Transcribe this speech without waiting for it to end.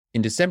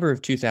In December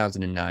of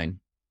 2009,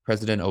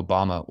 President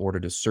Obama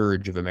ordered a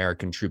surge of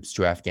American troops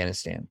to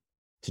Afghanistan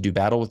to do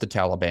battle with the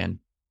Taliban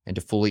and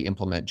to fully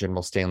implement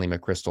General Stanley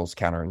McChrystal's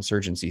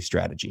counterinsurgency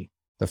strategy.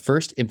 The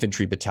 1st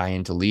Infantry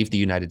Battalion to leave the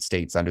United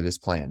States under this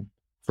plan,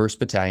 1st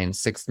Battalion,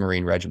 6th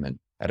Marine Regiment,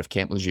 out of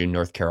Camp Lejeune,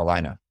 North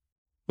Carolina,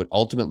 would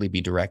ultimately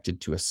be directed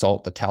to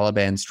assault the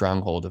Taliban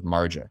stronghold of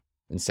Marja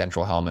in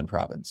central Helmand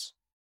province.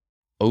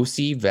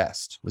 O.C.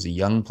 Vest was a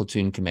young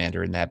platoon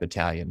commander in that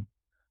battalion,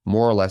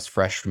 more or less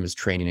fresh from his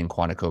training in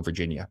Quantico,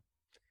 Virginia.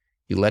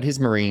 He led his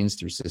Marines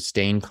through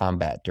sustained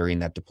combat during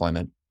that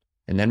deployment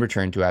and then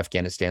returned to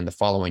Afghanistan the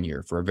following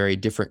year for a very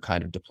different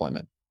kind of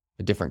deployment,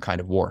 a different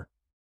kind of war.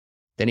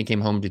 Then he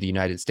came home to the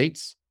United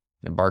States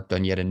and embarked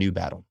on yet a new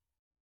battle.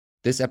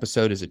 This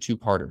episode is a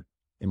two-parter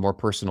and more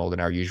personal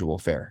than our usual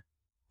fare.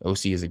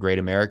 O.C. is a great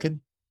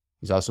American.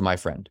 He's also my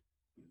friend.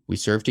 We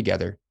served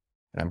together,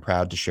 and I'm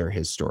proud to share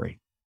his story.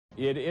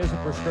 It is a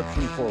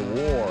prescription for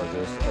war,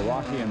 this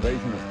Iraqi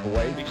invasion of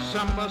Kuwait.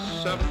 December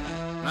 7th,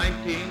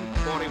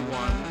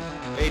 1941,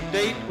 a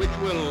date which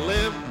will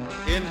live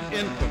in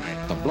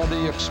infamy. The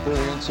bloody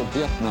experience of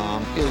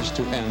Vietnam is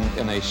to end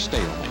in a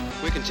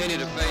stalemate. We continue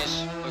to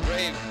face a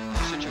grave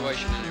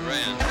situation in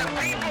Iran. The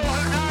people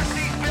who knock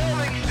these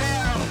buildings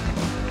down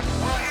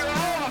will hear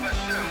all of us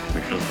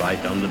soon. We shall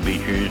fight on the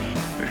beaches,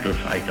 we shall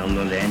fight on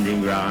the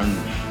landing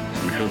grounds,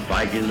 we shall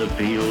fight in the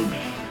fields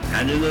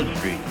and in the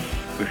streets.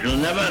 We shall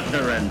never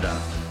surrender.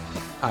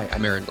 Hi,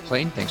 I'm Aaron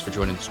McLean. Thanks for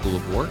joining the School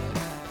of War.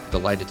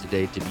 Delighted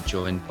today to be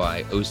joined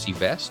by O.C.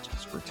 Vest.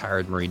 He's a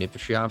retired Marine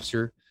infantry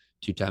officer,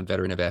 two-time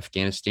veteran of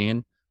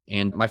Afghanistan,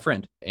 and my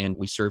friend. And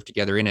we served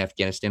together in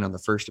Afghanistan on the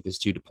first of his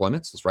two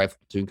deployments as rifle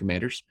platoon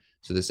commanders.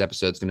 So this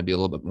episode's going to be a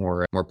little bit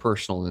more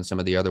personal than some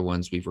of the other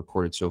ones we've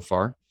recorded so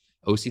far.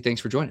 O.C., thanks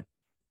for joining.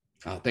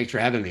 Thanks for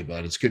having me,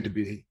 bud. It's good to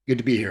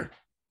be here.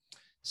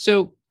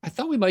 So I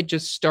thought we might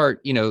just start,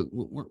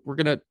 we're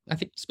going to, I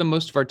think, spend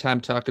most of our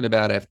time talking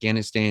about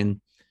Afghanistan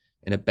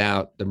and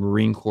about the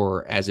Marine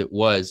Corps as it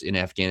was in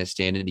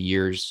Afghanistan in the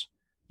years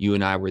you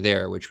and I were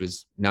there, which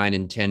was 9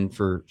 and 10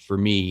 for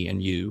me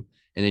and you.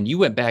 And then you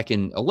went back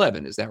in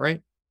 11, is that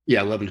right?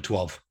 Yeah, 11 to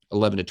 12.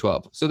 11 to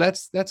 12. So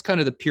that's kind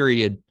of the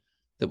period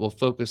that we'll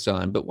focus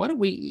on. But why don't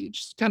we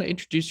just kind of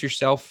introduce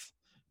yourself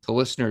to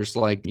listeners,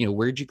 like,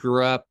 where'd you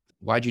grow up?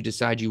 Why'd you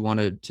decide you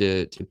wanted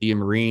to be a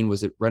Marine?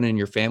 Was it running in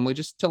your family?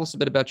 Just tell us a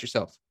bit about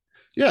yourself.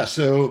 Yeah,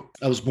 so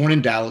I was born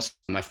in Dallas.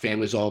 My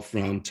family's all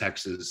from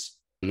Texas,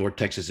 North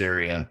Texas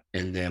area.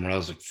 And then when I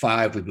was like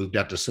 5, we moved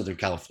out to Southern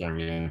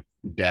California.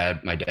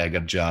 My dad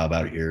got a job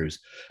out here. He was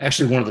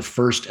actually one of the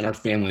first in our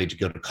family to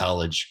go to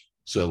college.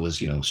 So it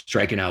was,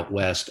 striking out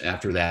west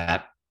after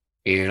that.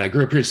 And I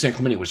grew up here in San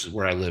Clemente, which is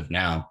where I live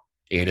now.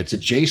 And it's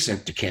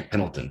adjacent to Camp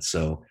Pendleton.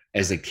 So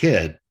as a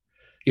kid,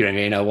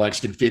 I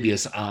watched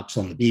amphibious ops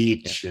on the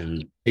beach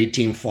and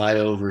 18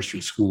 flyovers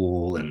from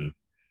school and,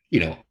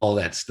 all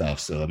that stuff.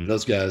 So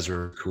those guys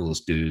are the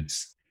coolest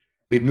dudes.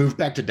 We moved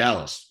back to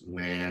Dallas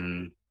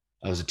when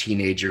I was a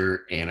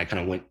teenager, and I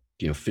kind of went,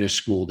 finished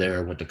school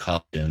there, went to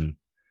college. And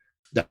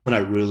that's when I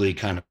really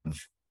kind of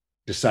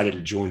decided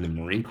to join the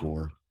Marine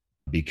Corps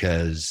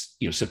because,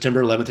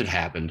 September 11th had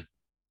happened.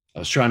 I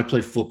was trying to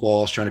play football.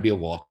 I was trying to be a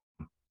walk.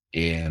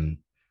 And,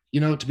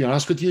 to be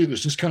honest with you, it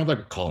was just kind of like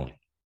a calling.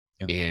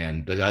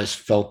 And the guys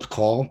felt the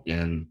call,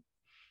 and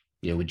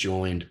we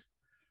joined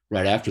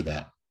right after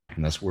that,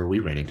 and that's where we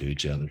ran into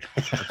each other.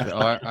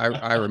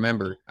 I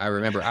remember.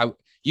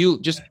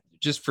 You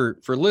just for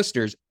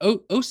listeners,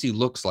 OC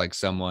looks like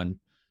someone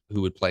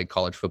who would play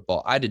college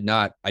football. I do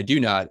not,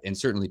 and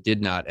certainly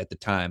did not at the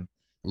time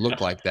look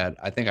like that.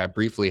 I think I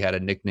briefly had a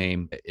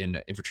nickname in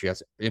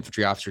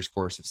infantry officers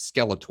course of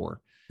Skeletor.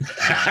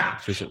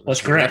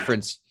 That's correct.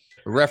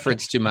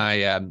 Reference to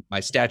my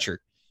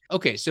stature.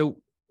 Okay, so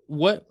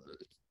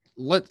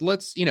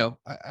let's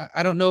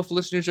I don't know if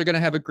listeners are going to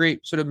have a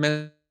great sort of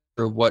memory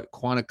of what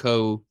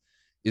Quantico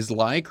is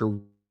like, or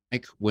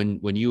like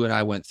when you and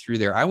I went through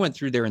there. I went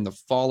through there in the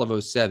fall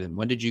of 07.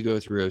 When did you go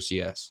through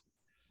OCS?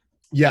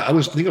 Yeah,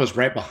 I think I was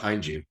right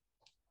behind you.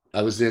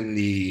 I was in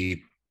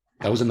the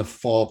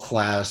fall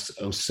class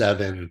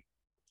 07.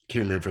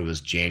 Can't remember if it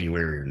was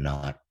January or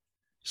not.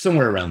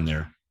 Somewhere around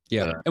there.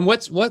 Yeah. And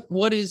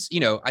what is,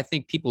 I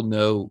think people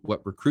know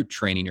what recruit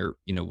training, or,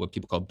 what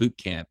people call boot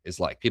camp is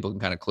like. People can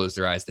kind of close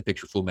their eyes to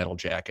picture Full Metal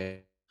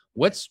Jacket.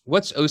 What's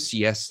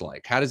OCS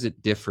like? How does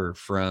it differ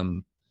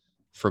from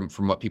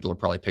what people are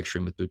probably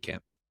picturing with boot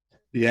camp?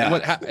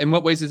 Yeah. In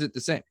what ways is it the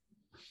same?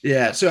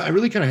 Yeah. So I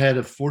really kind of had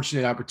a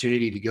fortunate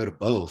opportunity to go to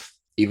both,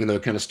 even though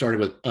it kind of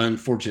started with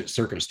unfortunate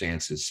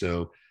circumstances.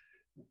 So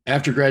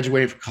after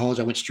graduating from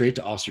college, I went straight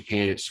to officer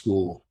candidate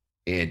school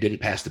and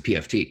didn't pass the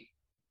PFT.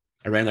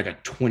 I ran like a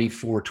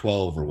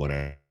 24-12 or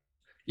whatever.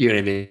 You know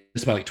what I mean?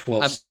 It's about like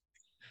 12.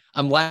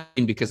 I'm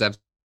laughing because I've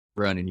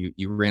run and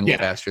you ran a little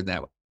faster than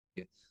that one.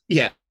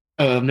 Yeah.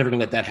 I'm never going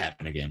to let that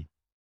happen again.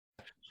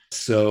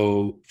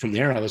 So from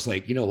there, I was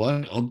like, you know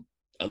what?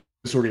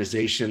 This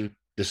organization,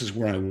 this is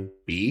where I will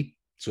be.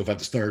 So if I have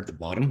to start at the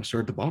bottom, I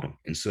start at the bottom.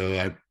 And so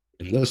I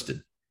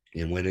enlisted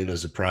and went in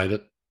as a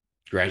private,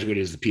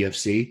 graduated as the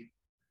PFC.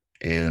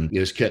 and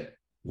just kept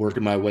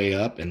working my way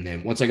up. And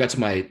then once I got to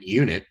my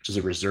unit, which is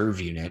a reserve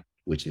unit,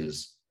 which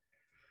is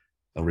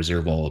a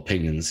reserve all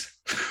opinions,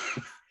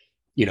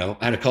 I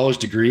had a college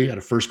degree, I had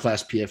a first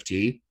class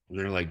PFT, and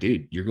they're like,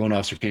 dude, you're going to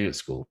officer candidate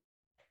school.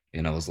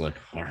 And I was like,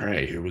 all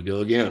right, here we go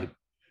again.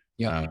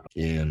 Yeah.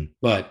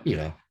 But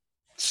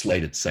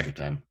slayed it the second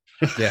time.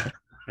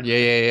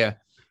 Yeah.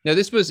 Now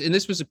this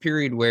was a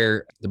period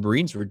where the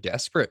Marines were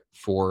desperate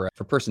for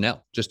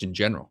personnel, just in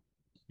general.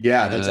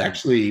 Yeah, that's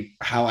actually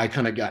how I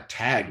kind of got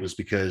tagged, was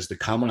because the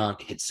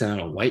commandant had sent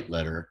out a white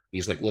letter.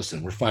 He's like,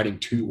 listen, we're fighting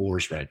 2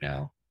 wars right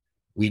now.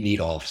 We need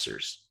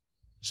officers.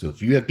 So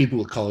if you have people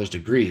with college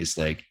degrees,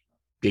 like,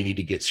 they need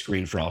to get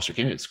screened for officer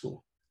candidate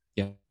school.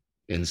 Yeah.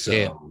 And so,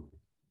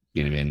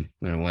 you know what I mean?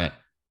 When I went.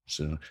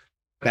 So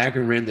back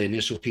and ran the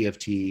initial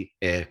PFT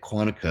at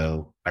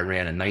Quantico, I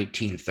ran a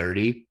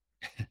 1930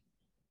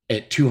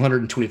 at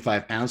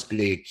 225 pounds, and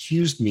they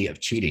accused me of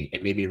cheating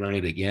and made me run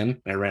it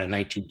again. I ran a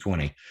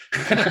 1920.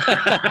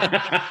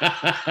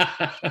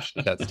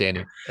 That's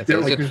standing.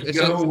 They're like, there's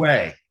no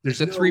way. There's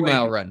a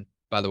 3-mile run,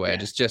 by the way. Yeah.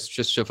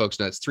 Just so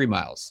folks know, it's 3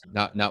 miles,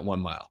 not 1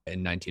 mile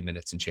in 19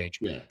 minutes and change.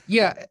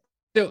 Yeah.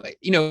 So,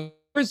 it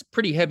was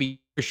pretty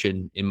heavy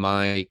attrition in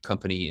my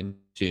company in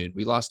platoon.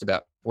 We lost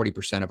about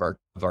 40% of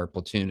our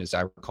platoon, as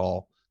I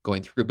recall,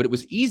 going through, but it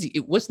was easy.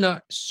 It was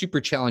not super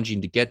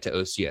challenging to get to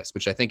OCS,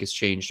 which I think has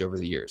changed over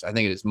the years. I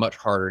think it is much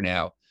harder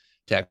now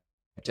to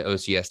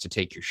OCS to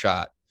take your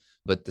shot,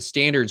 but the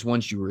standards,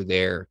 once you were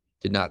there,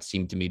 did not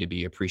seem to me to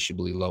be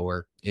appreciably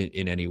lower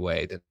in any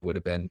way that would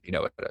have been,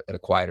 at a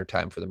quieter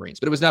time for the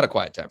Marines. But it was not a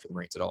quiet time for the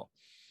Marines at all.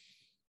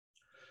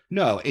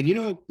 No.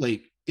 And,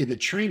 like in the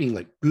training,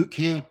 like boot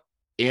camp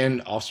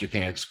and officer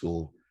candidate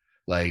school,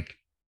 like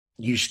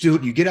you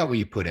get out what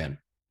you put in,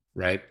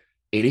 right?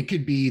 And it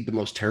could be the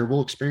most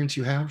terrible experience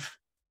you have,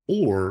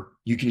 or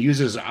you can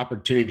use it as an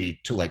opportunity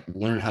to like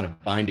learn how to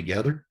bind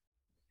together.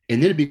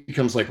 And then it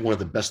becomes like one of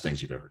the best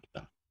things you've ever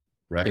done.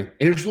 Right. And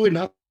it's really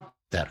not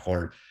that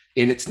hard.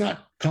 And it's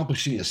not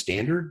accomplishing a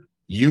standard.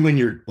 You and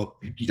your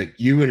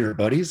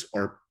buddies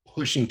are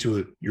pushing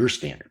to your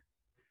standard.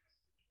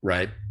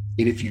 Right.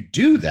 And if you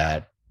do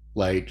that,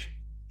 like,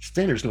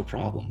 standard's no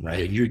problem.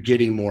 Right. And you're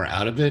getting more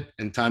out of it,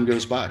 and time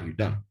goes by, you're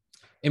done.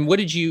 And what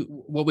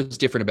was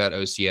different about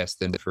OCS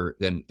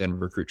than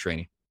recruit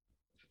training?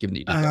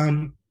 Given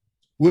that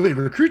with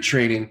recruit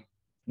training,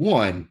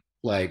 one,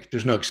 like,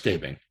 there's no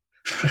escaping.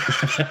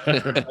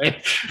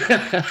 Like,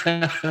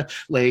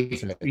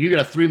 you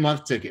got a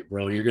 3-month ticket,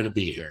 bro. You're going to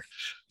be here.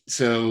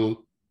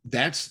 So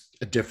that's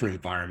a different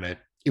environment.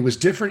 It was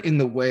different in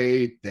the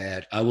way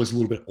that I was a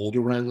little bit older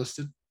when I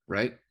enlisted,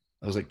 right?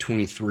 I was like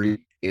 23.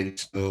 And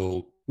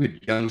so we had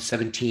young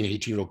 17,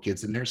 18-year-old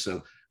kids in there.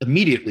 So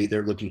immediately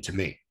they're looking to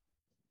me,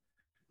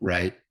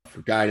 right?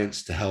 For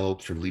guidance, to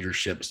help, for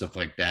leadership, stuff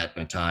like that at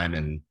my time.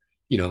 And,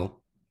 you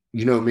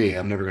know me,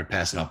 I'm never going to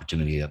pass an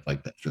opportunity up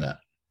like that for that,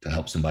 to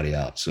help somebody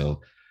out.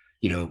 So,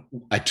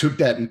 I took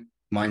that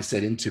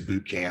mindset into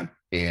boot camp,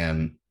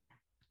 and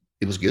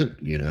it was good.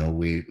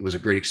 It was a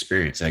great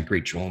experience. I had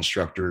great drill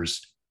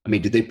instructors. I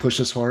mean, did they push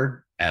us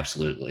hard?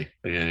 Absolutely.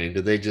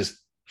 Did they just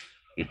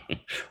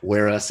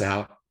wear us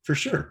out? For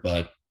sure.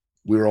 But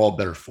we were all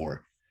better for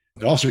it.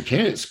 But also at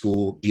candidate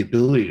school, the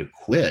ability to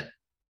quit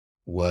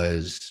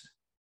was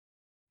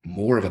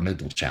more of a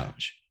mental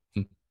challenge,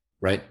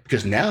 right?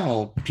 Because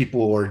now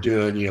people are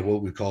doing,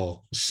 what we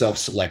call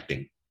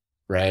self-selecting,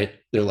 right?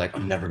 They're like,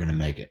 I'm never going to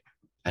make it.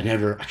 I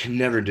can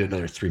never do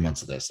another 3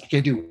 months of this. I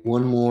can't do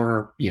one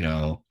more,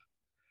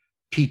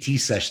 PT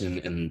session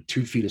in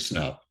 2 feet of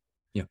snow.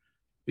 Yeah.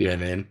 You know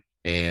what I mean?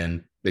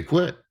 And they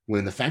quit.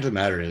 When the fact of the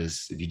matter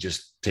is, if you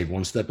just take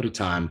one step at a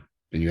time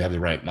and you have the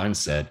right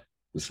mindset,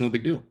 it's no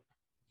big deal.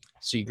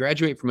 So you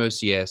graduate from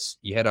OCS,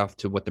 you head off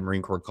to what the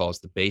Marine Corps calls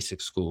the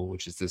basic school,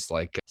 which is this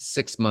like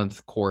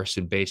 6-month course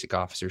in basic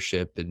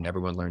officership, and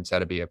everyone learns how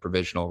to be a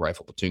provisional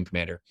rifle platoon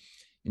commander.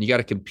 And you got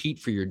to compete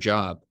for your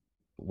job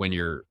when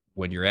you're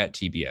at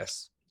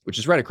TBS, which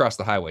is right across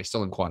the highway,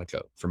 still in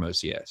Quantico from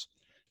OCS.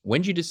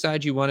 When did you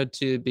decide you wanted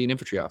to be an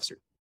infantry officer?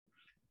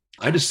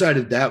 I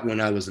decided that when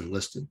I was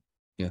enlisted.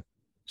 Yeah.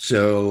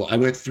 So I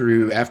went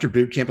through, after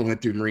boot camp, I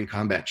went through Marine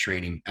combat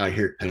training out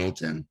here at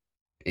Pendleton.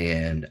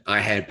 And I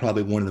had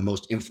probably one of the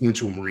most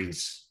influential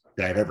Marines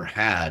that I've ever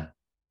had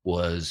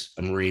was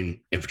a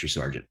Marine infantry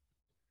sergeant.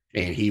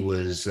 And he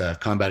was a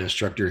combat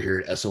instructor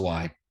here at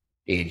SOI.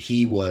 And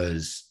he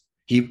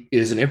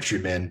is an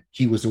infantryman.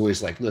 He was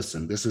always like,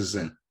 listen,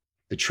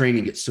 the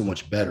training gets so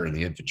much better in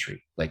the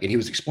infantry. And he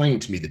was explaining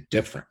to me the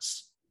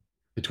difference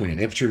between an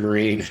infantry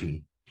Marine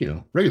and,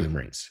 regular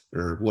Marines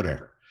or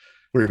whatever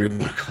you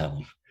want to call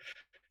them.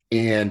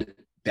 And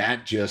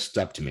that just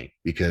stuck to me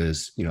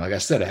because, like I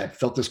said, I had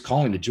felt this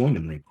calling to join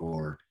the Marine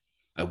Corps.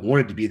 I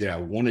wanted to be there. I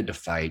wanted to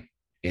fight,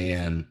 but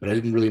I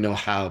didn't really know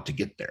how to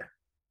get there.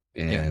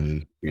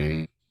 And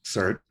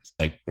start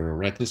we're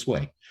right this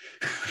way.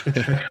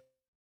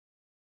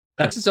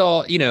 This is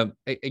all,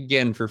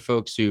 again, for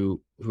folks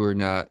who are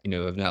not,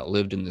 have not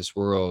lived in this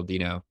world,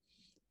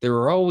 there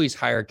are always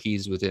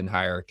hierarchies within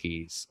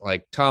hierarchies.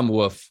 Like Tom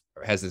Wolfe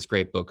has this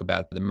great book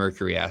about the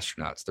Mercury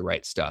astronauts, The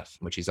Right Stuff,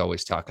 which he's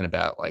always talking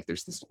about. Like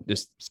there's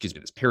this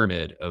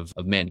pyramid of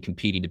men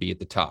competing to be at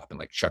the top, and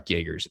like Chuck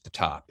Yeager's at the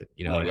top,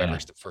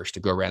 whoever's the first to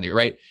go around the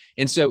right.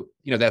 And so,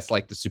 that's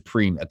like the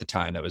supreme at the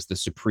time. That was the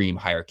supreme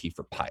hierarchy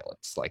for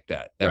pilots, like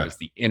that. That was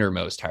the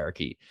innermost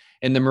hierarchy.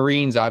 And the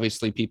Marines,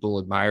 obviously, people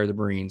admire the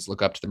Marines,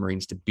 look up to the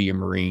Marines. To be a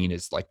Marine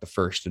is like the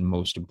first and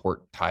most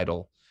important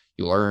title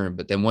you'll earn.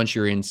 But then once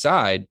you're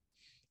inside,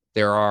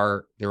 there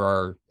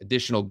are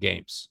additional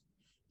games.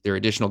 There are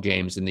additional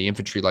games, and the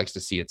infantry likes to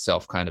see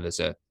itself kind of as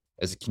a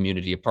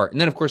community apart.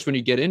 And then, of course, when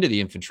you get into the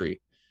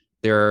infantry,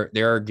 there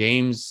are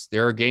games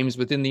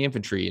within the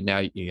infantry, and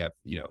now you have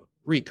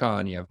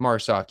recon, you have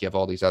MARSOC, you have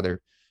all these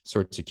other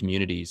sorts of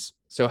communities.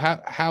 So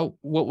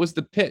what was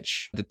the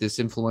pitch that this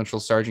influential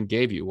sergeant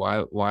gave you?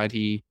 Why'd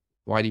he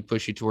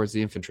push you towards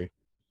the infantry?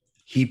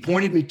 He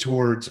pointed me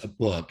towards a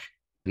book,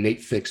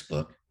 Nate Fick's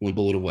book, One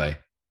Bullet Away.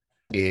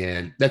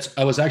 And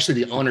I was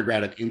actually the honor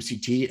grad at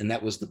MCT, and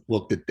that was the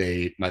book that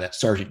that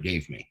sergeant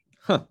gave me,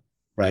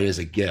 right, as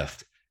a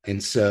gift.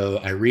 And so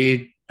I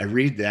read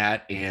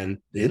that, and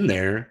in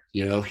there,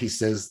 he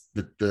says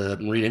that the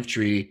Marine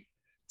infantry,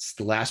 it's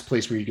the last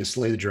place where you can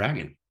slay the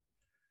dragon.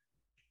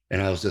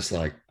 And I was just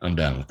like, I'm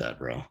down with that,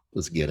 bro.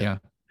 Let's get it. Yeah.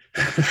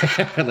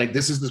 Like,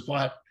 this is the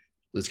spot.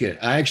 Let's get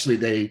it.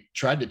 They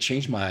tried to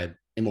change my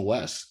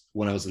MOS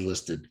when I was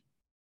enlisted,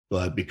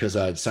 but because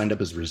I had signed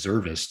up as a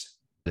reservist,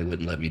 they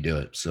wouldn't let me do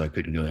it. So I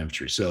couldn't go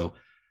infantry. So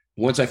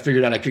once I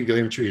figured out I couldn't go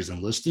infantry as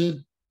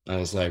enlisted, I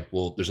was like,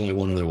 well, there's only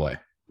one other way,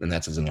 and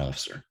that's as an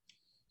officer.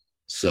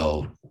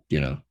 So,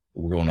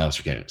 we're going to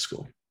officer candidate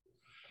school.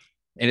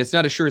 And it's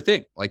not a sure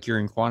thing. Like you're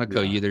in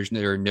Quantico,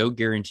 there are no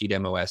guaranteed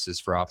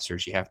MOSs for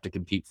officers. You have to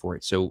compete for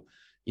it. So,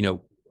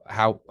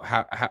 how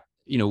at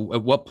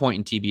what point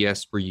in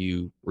TBS were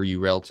you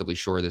relatively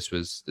sure this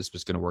was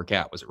going to work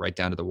out? Was it right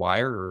down to the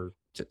wire, or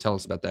tell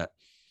us about that?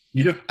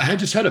 I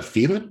just had a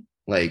feeling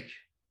like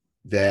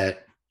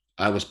that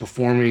I was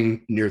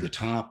performing near the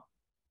top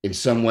in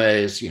some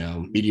ways,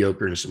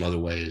 mediocre in some other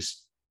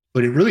ways.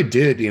 But it really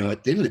did,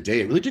 at the end of the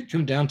day, it really did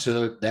come down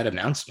to that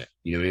announcement,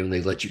 when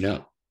they let you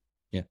know.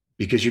 Yeah.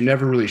 Because you're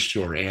never really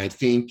sure. And I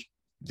think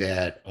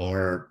that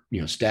our,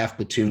 staff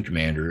platoon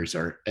commanders,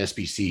 our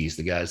SBCs,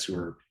 the guys who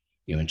are,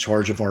 in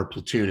charge of our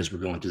platoon as we're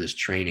going through this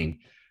training,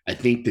 I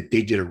think that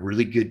they did a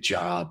really good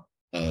job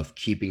of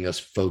keeping us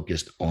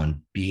focused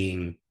on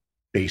being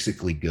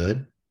basically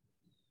good.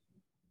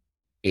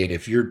 And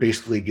if you're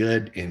basically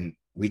good and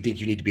we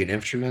think you need to be an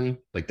infantryman,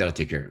 like that'll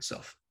take care of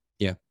itself.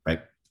 Yeah.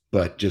 Right.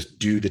 But just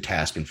do the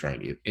task in front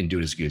of you and do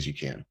it as good as you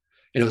can.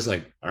 And it was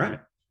like, all right,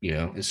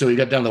 and so you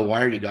got down the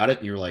wire and you got it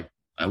and you were like,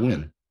 I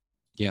win.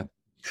 Yeah.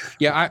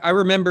 Yeah. I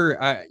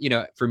remember,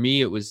 for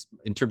me, it was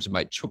in terms of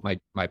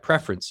my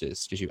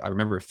preferences, because I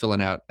remember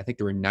filling out, I think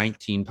there were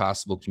 19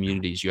 possible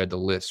communities. You had to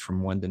list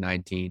from 1 to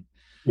 19.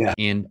 Yeah.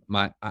 And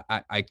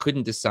I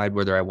couldn't decide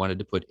whether I wanted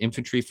to put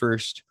infantry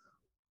first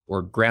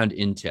or ground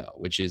intel,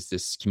 which is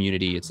this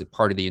community. It's a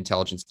part of the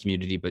intelligence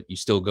community, but you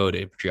still go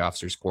to infantry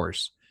officers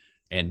course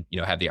and,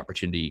 have the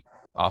opportunity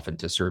often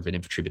to serve in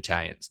infantry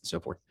battalions and so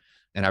forth.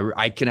 And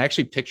I can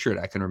actually picture it.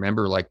 I can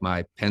remember like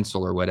my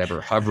pencil or whatever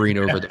hovering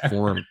over the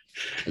form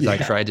as I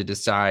tried to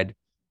decide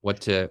what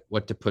to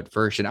put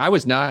first. And I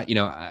was not,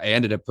 I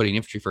ended up putting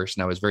infantry first,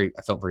 and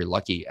I felt very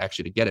lucky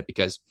actually to get it,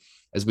 because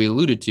as we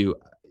alluded to,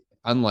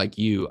 unlike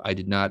you, I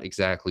did not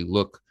exactly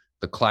look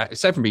the class,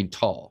 aside from being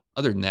tall.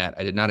 Other than that,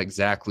 I did not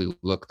exactly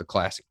look the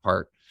classic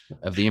part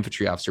of the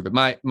infantry officer. But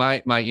my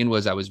in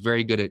was I was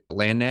very good at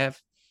land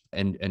nav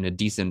and a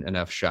decent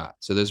enough shot.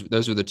 So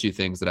those were the two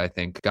things that I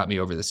think got me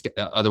over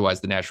otherwise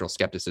the natural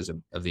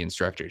skepticism of the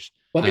instructors.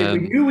 Well, we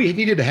knew we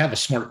needed to have a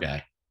smart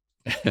guy.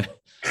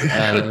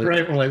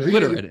 Right? We're like,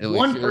 literally,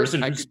 one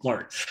person who's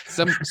smart.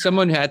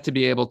 Someone had to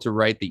be able to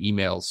write the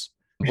emails.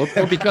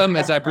 Or become,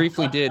 as I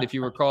briefly did, if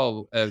you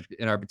recall,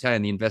 in our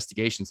battalion, the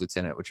investigations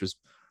lieutenant, which was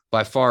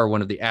by far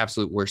one of the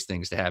absolute worst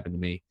things to happen to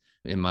me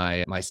in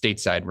my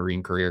stateside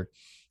Marine career.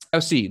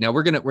 Now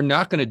we're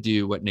not gonna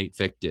do what Nate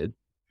Fick did,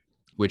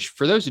 which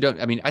for those who don't,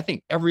 I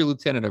think every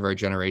lieutenant of our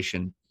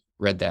generation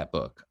read that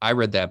book. I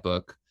read that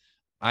book.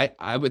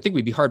 I would think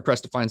we'd be hard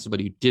pressed to find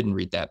somebody who didn't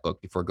read that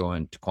book before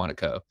going to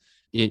Quantico.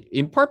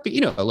 In part, but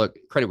look,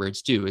 credit where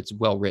it's due. It's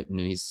well written,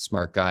 and he's a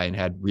smart guy and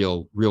had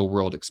real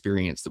world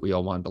experience that we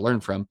all wanted to learn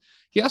from.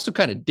 He also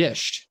kind of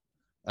dished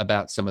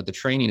about some of the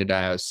training at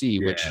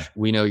IOC, which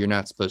we know you're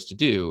not supposed to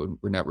do, and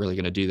we're not really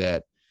going to do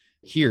that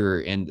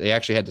here. And they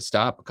actually had to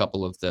stop a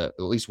couple of at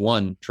least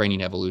one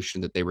training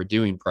evolution that they were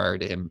doing prior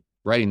to him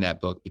writing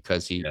that book,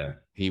 because he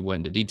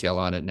went into detail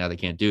on it. And now they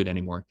can't do it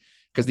anymore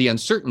because the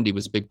uncertainty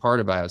was a big part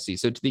of IOC.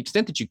 So to the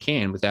extent that you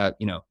can, without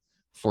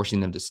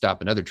forcing them to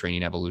stop another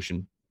training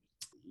evolution.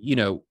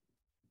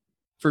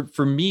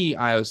 For me,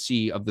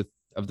 IOC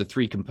of the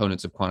three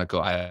components of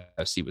Quantico,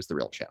 IOC was the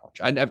real challenge.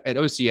 At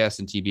OCS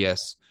and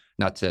TBS,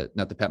 not to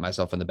pat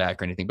myself on the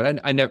back or anything, but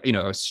I never,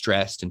 I was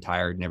stressed and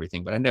tired and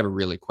everything, but I never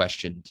really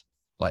questioned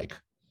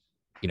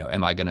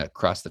am I going to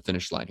cross the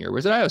finish line here?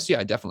 Whereas at IOC,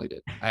 I definitely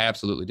did. I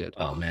absolutely did.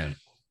 Oh man.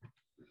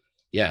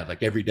 Yeah.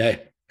 Like every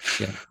day.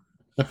 Yeah.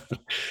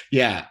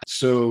 Yeah.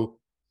 So,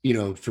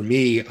 for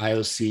me,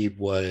 IOC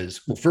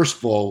was, well, first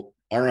of all,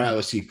 our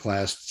IOC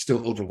class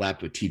still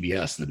overlapped with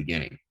TBS in the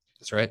beginning.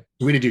 That's right.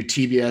 We had to do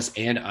TBS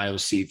and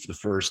IOC for the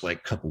first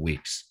couple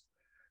weeks,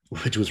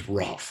 which was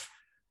rough,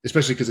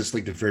 especially because it's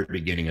like the very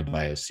beginning of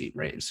IOC,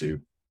 right? And so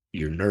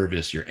you're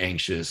nervous, you're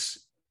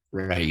anxious,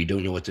 right? You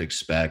don't know what to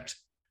expect.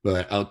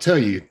 But I'll tell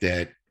you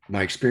that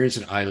my experience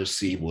in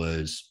IOC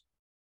was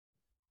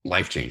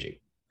life-changing,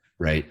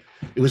 right?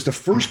 It was the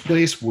first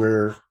place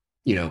where,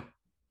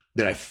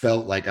 that I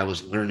felt like I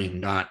was learning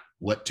not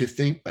what to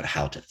think, but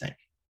how to think.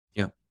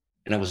 Yeah.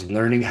 And I was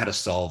learning how to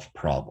solve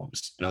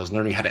problems, and I was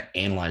learning how to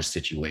analyze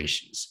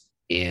situations,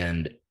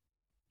 and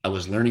I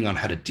was learning on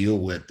how to deal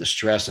with the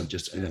stress of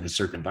just in a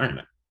certain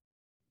environment,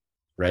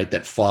 right?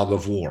 That fog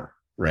of war,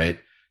 right?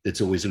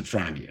 That's always in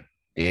front of you.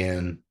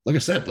 And like I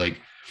said, I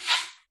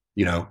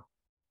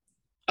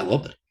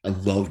loved it. I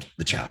loved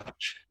the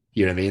challenge.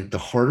 You know what I mean? The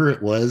harder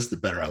it was, the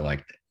better I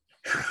liked it.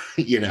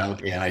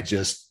 And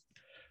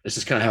this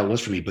is kind of how it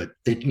was for me. But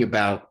thinking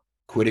about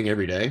quitting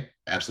every day,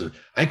 absolutely.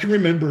 I can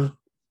remember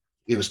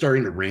it was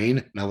starting to rain,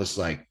 and I was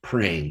like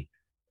praying,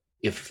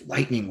 if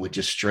lightning would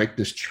just strike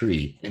this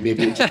tree and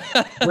maybe it just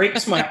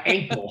breaks my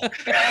ankle.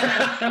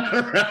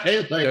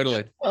 Right?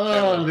 Totally.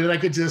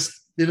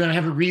 Then I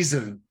have a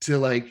reason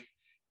to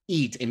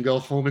eat and go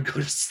home and go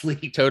to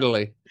sleep.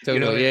 Totally.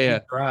 Yeah.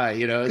 Cry,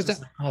 it's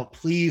just oh,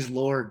 please,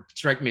 Lord,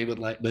 strike me with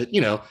light. But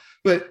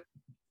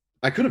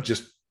I could have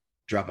just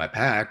dropped my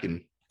pack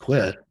and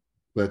quit,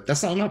 but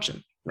that's not an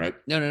option, right?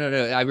 No.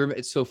 I remember,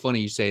 it's so funny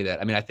you say that.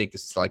 I mean, I think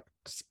this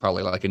is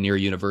probably a near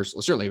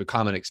universal, certainly a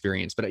common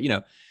experience, but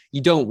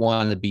you don't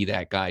want to be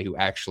that guy who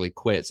actually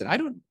quits. And I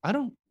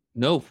don't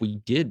know if we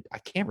did. I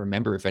can't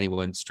remember if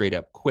anyone straight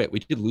up quit. We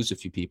did lose a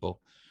few people,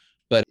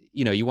 but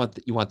you want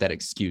that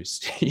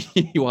excuse.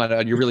 You want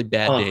on your really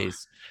bad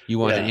days, you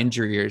want an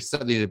injury or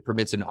something that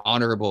permits an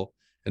honorable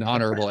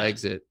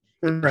exit.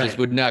 Right. It just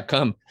would not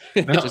come.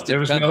 There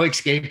was no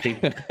escaping.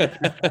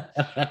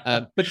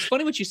 But it's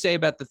funny what you say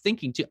about the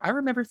thinking too. I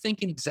remember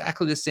thinking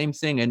exactly the same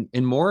thing,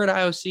 and more at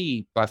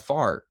IOC by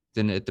far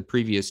than at the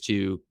previous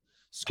two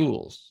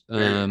schools.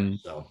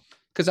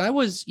 Because I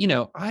was,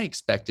 I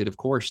expected, of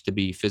course, to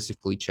be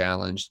physically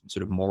challenged,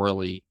 sort of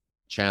morally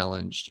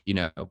challenged,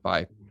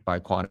 by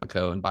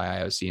Quantico and by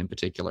IOC in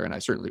particular, and I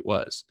certainly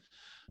was.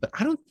 But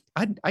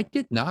I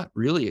did not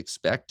really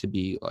expect to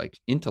be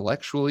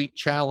intellectually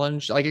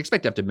challenged. I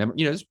expect to have to remember,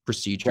 there's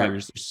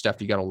procedures, there's stuff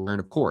you got to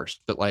learn, of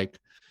course. But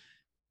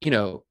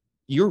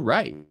you're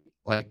right.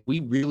 We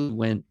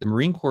really the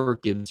Marine Corps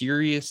gives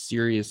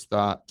serious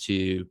thought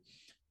to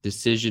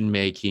decision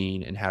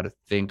making and how to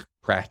think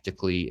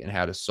practically and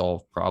how to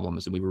solve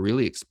problems. And we were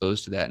really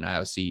exposed to that in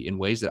IOC in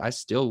ways that I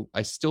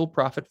still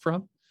profit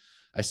from.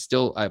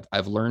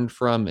 I've learned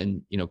from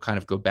and, kind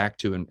of go back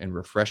to and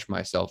refresh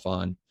myself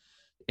on.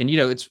 And,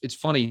 it's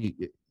funny.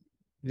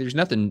 There's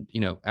nothing,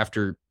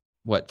 after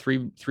what,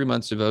 three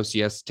months of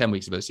OCS, 10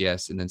 weeks of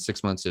OCS, and then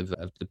 6 months of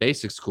the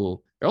basic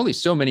school, there are only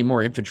so many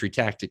more infantry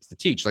tactics to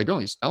teach.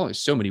 Only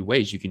so many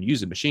ways you can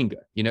use a machine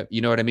gun.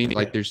 You know what I mean?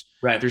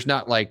 There's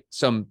not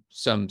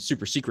some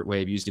super secret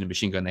way of using a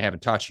machine gun they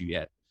haven't taught you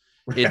yet.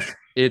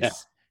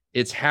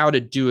 It's how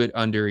to do it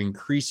under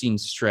increasing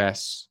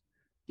stress,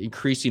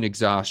 increasing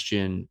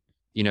exhaustion,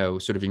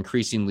 sort of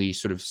increasingly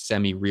sort of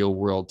semi-real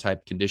world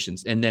type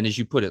conditions. And then, as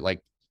you put it,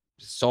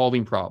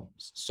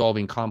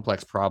 solving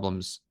complex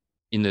problems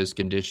in those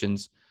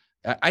conditions.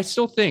 I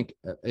still think,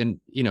 and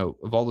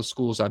of all the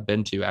schools I've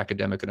been to,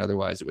 academic and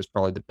otherwise, it was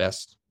probably the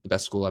best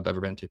school I've ever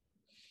been to.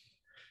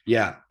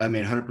 Yeah, I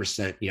mean,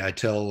 100%. Yeah, I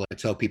tell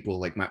people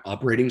my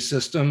operating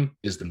system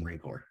is the Marine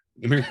Corps.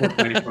 The Marine Corps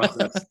planning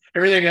process.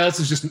 Everything else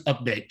is just an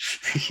update.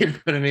 You know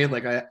what I mean?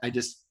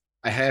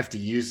 I have to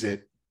use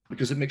it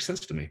because it makes sense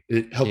to me.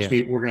 It helps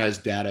me organize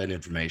data and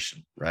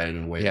information, right,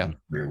 in a way that I'm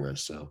familiar with.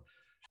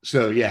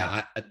 So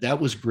yeah, that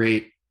was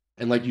great.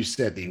 And like you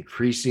said, the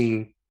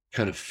increasing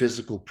kind of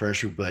physical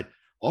pressure, but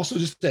also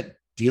just that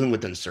dealing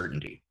with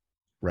uncertainty,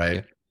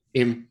 right?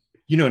 And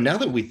now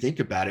that we think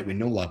about it, we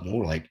know a lot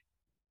more.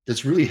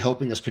 That's really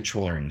helping us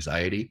control our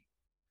anxiety.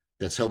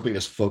 That's helping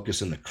us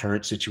focus on the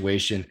current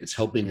situation. It's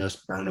helping us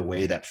burn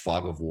away that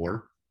fog of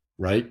war,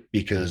 right?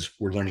 Because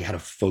we're learning how to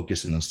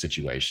focus in those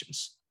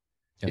situations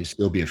and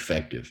still be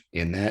effective.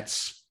 And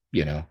that's,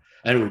 I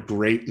had a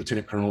great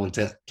lieutenant colonel in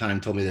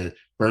time told me that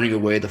burning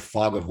away the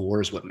fog of war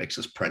is what makes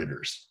us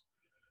predators.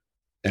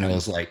 And I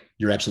was like,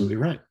 you're absolutely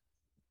right.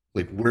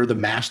 We're the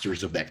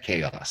masters of that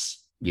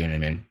chaos. You know what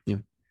I mean? Yeah.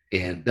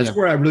 And that's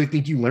where I really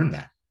think you learn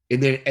that.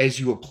 And then as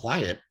you apply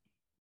it,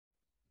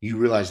 you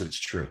realize that it's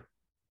true.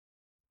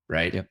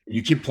 Right. Yeah.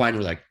 You keep applying,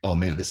 we're like, oh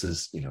man, this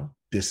is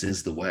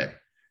the way.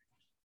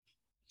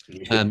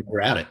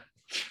 We're at it.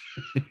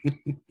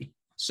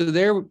 So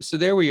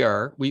there we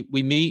are. We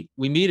meet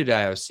at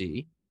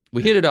IOC.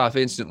 We hit it off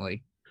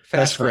instantly.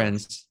 Fast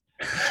friends.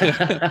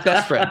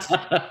 Best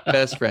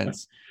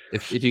friends.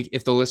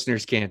 If the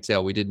listeners can't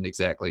tell, we didn't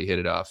exactly hit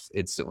it off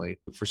instantly.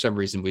 For some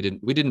reason, we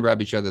didn't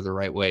rub each other the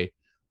right way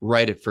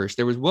right at first.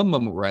 There was one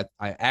moment where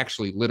I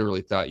actually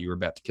literally thought you were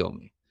about to kill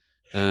me.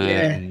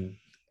 in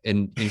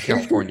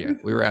California.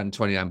 We were out in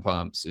 29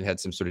 Palms and had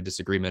some sort of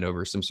disagreement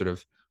over some sort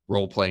of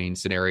role-playing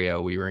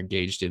scenario we were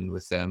engaged in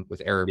with them,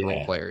 with Arab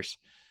role players.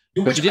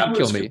 Which you didn't I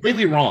kill was me.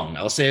 completely wrong.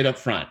 I'll say it up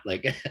front.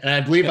 Like, and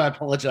I believe I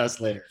apologize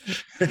later.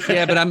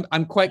 Yeah, but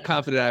I'm quite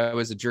confident I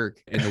was a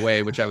jerk in the way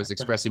in which I was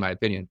expressing my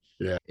opinion.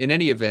 Yeah. In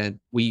any event,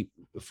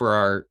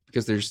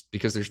 because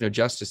there's no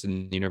justice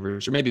in the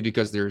universe, or maybe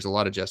because there's a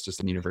lot of justice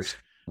in the universe,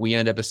 we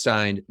end up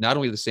assigned not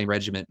only the same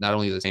regiment, not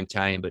only the same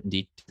time, but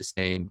indeed the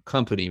same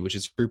company, which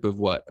is a group of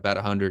about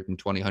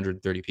 120,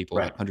 130 people,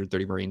 Right.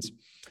 130 Marines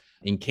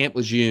in Camp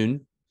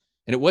Lejeune.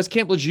 And it was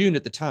Camp Lejeune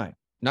at the time,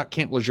 not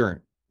Camp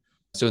Lejeune.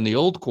 So in the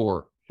old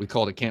Corps, we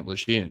called it Camp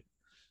Lejeune,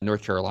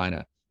 North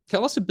Carolina.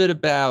 Tell us a bit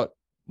about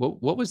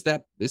what was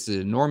that? This is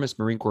an enormous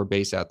Marine Corps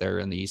base out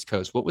there on the East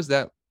Coast. What was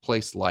that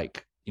place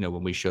like,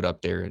 when we showed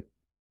up there in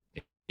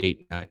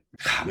 89?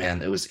 Oh,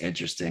 man, it was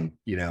interesting.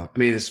 I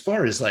mean, as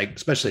far as like,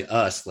 especially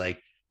us,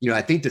 like,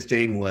 I think the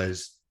thing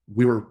was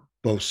we were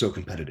both so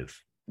competitive,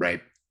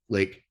 right?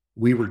 Like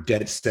we were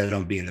dead set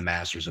on being the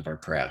masters of our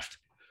craft,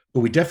 but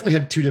we definitely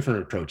had two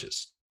different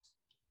approaches,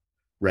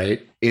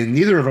 right? And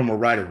neither of them were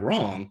right or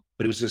wrong,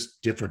 but it was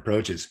just different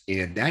approaches.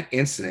 In that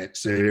incident,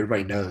 so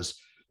everybody knows,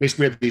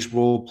 basically we have these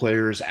role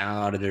players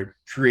out and they're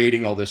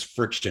creating all this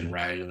friction,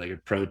 right? And like a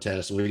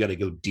protest, and we got to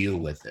go deal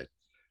with it,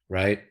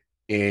 right?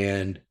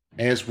 And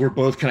as we're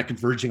both kind of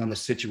converging on the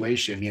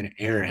situation, me and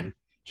Aaron,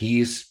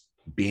 he's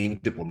being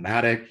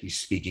diplomatic, he's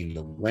speaking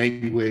the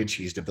language,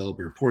 he's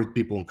developing rapport with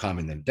people and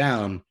calming them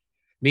down.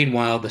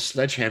 Meanwhile, the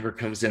sledgehammer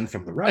comes in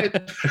from the right.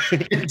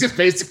 It just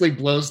basically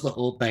blows the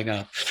whole thing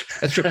up.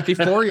 That's right.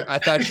 Before I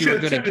thought you were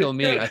going to kill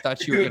me. I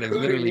thought you were going to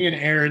literally. Me and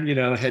Aaron,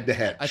 head to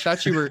head. I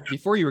thought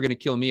before you were going to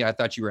kill me, I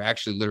thought you were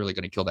actually literally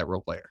going to kill that role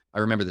player. I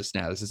remember this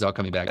now. This is all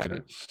coming back to me.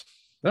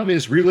 Well, I mean,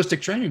 it's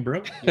realistic training,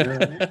 bro.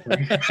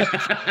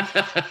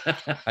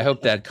 I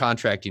hope that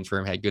contracting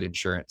firm had good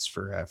insurance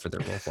for their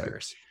role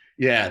players.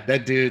 Yeah,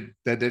 that dude,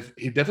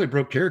 he definitely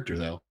broke character,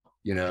 though.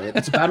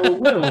 It's a battle of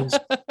wills.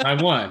 I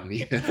won.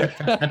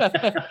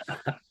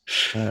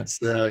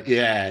 So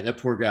yeah, that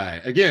poor guy.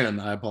 Again,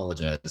 I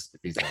apologize if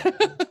he's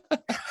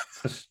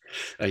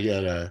I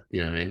gotta,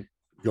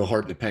 go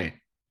hard in the paint.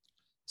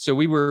 So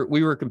we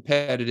were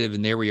competitive,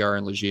 and there we are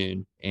in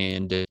Lejeune,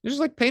 and just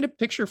like paint a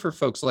picture for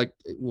folks. Like,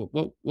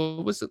 what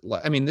was it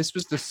like? I mean, this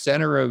was the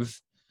center of,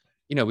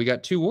 we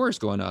got two wars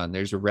going on.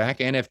 There's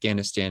Iraq and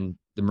Afghanistan.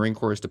 The Marine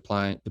Corps is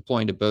deploying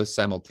to both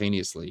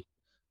simultaneously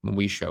when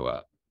we show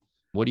up.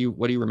 What do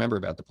you remember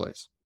about the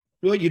place?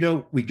 Well,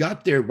 we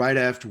got there right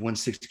after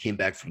 160 came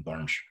back from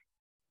Garmisch,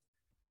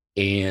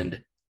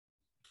 and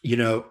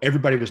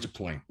everybody was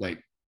deploying.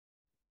 Like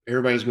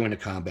everybody was going to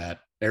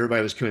combat.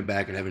 Everybody was coming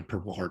back and having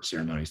Purple Heart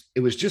ceremonies.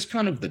 It was just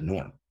kind of the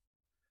norm,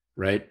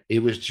 right?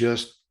 It was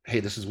just, hey,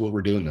 this is what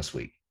we're doing this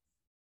week.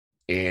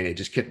 And it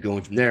just kept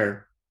going from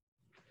there.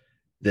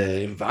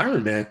 The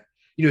environment,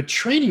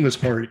 training was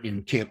hard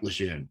in Camp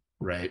Lejeune,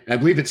 right? I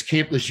believe it's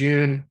Camp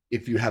Lejeune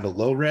if you have a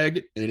low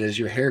reg, and as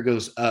your hair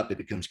goes up, it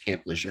becomes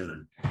Camp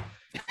Lejeune.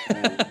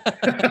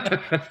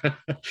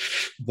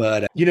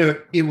 But,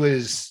 it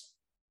was,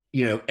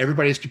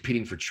 everybody's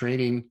competing for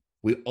training.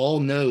 We all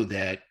know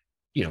that,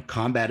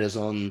 combat is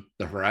on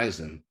the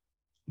horizon,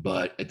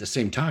 but at the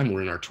same time,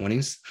 we're in our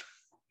 20s,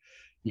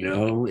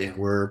 and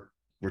we're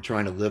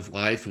trying to live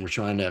life, and we're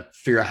trying to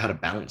figure out how to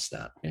balance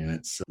that. And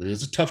it's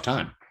a tough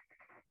time,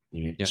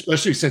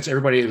 especially since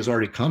everybody was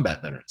already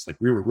combat veterans. Like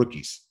we were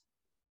rookies.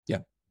 Yeah.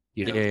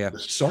 The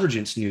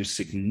sergeants knew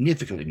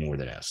significantly more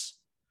than us.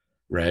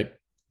 Right.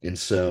 And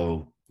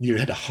so you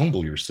had to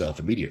humble yourself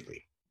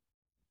immediately.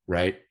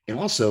 Right. And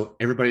also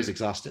everybody's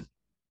exhausted.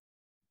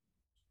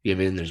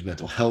 There's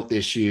mental health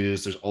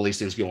issues, there's all these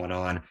things going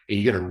on, and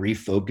you got to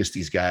refocus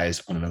these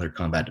guys on another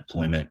combat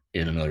deployment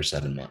in another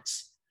 7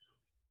 months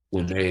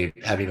when they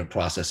haven't even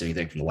processed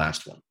anything from the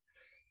last one.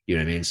 You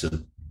know what I mean? So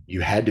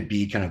you had to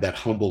be kind of that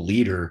humble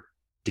leader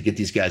to get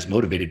these guys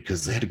motivated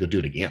because they had to go do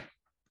it again.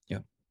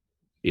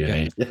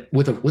 Yeah.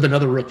 With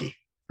another rookie,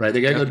 right?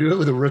 They got to go do it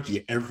with a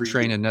rookie every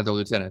train another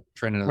lieutenant.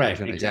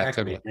 Exactly. Yeah,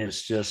 totally. And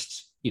it's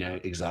just,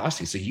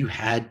 exhausting. So you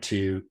had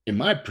to, in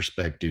my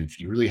perspective,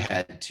 you really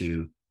had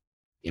to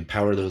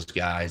empower those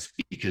guys,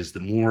 because the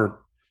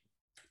more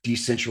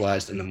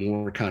decentralized and the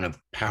more kind of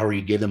power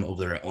you give them over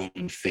their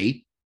own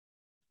fate,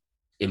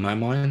 in my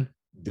mind,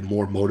 the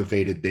more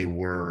motivated they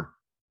were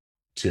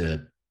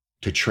to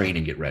train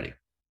and get ready.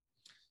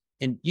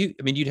 And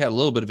you'd had a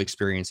little bit of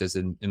experience as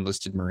an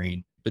enlisted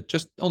Marine, but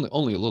just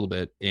only a little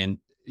bit. And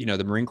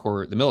the Marine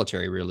Corps, the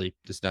military, really,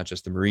 just not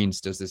just the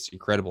Marines, does this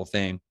incredible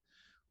thing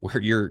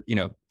where you're,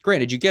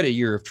 granted you get a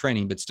year of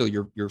training, but still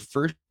your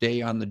first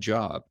day on the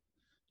job,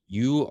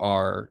 you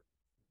are,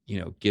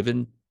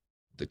 given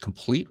the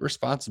complete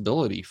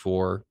responsibility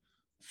for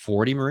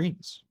 40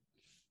 Marines,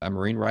 a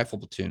Marine rifle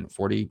platoon,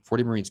 40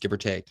 Marines, give or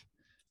take.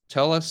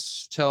 Tell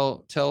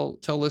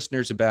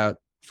listeners about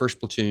 1st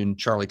Platoon,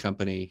 Charlie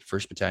Company,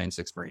 1st Battalion,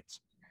 6th Marines.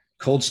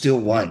 Cold Steel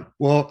 1.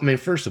 Well, I mean,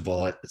 first of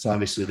all, it's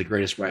obviously the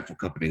greatest rifle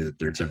company that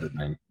there's ever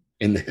been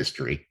in the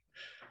history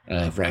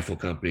of rifle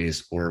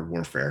companies or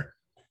warfare.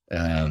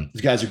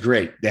 These guys are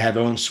great. They have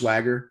their own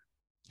swagger.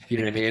 You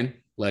know what I mean?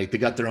 Like they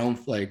got their own,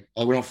 like,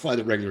 oh, we don't fly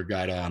the regular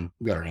guide on.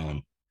 We got our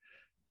own.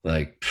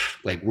 Like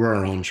we're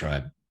our own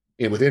tribe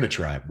and within a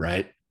tribe,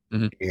 right?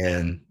 Mhm.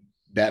 And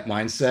that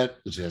mindset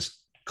just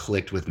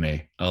clicked with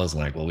me. I was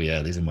like, well,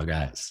 yeah, these are my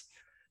guys.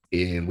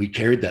 And we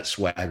carried that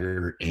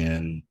swagger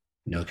and,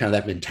 you know, kind of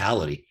that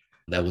mentality.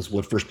 That was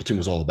what First Platoon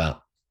was all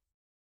about,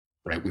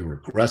 right? We were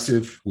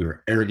aggressive. We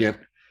were arrogant.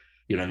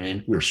 You know what I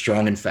mean? We were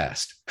strong and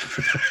fast.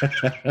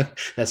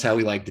 That's how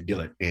we like to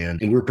do it. And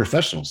we were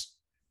professionals.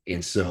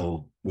 And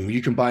so when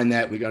you combine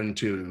that, we got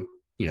into,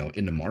 you know,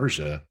 into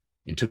Marja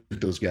and took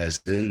those guys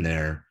in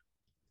there,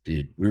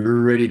 dude, we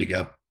were ready to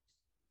go.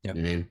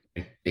 Yep.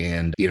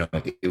 And you know,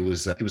 it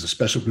was a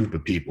special group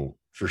of people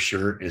for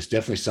sure. And it's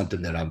definitely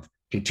something that I've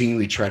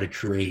continually tried to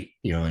create,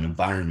 you know, an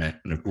environment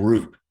and a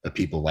group of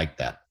people like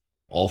that,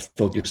 all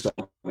focused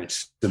on a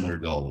similar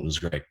goal. It was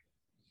great.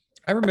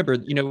 I remember,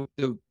 you know,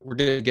 we're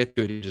going to get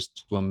to it in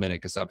just 1 minute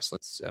because obviously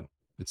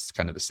it's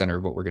kind of the center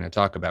of what we're going to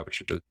talk about,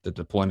 which are the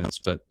deployments.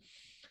 But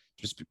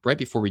just right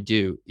before we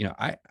do, you know,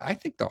 I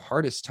think the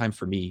hardest time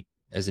for me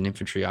as an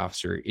infantry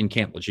officer in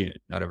Camp Lejeune,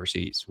 not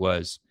overseas,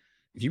 was,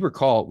 if you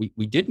recall,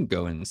 we didn't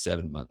go in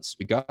 7 months.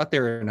 We got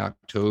there in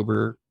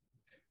October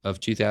of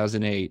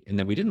 2008, and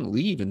then we didn't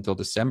leave until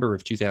December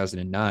of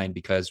 2009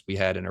 because we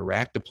had an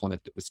Iraq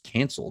deployment that was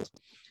canceled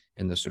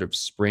in the sort of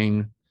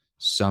spring,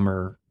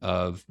 summer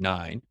of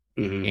 9.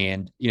 Mm-hmm.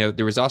 And, you know,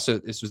 there was also,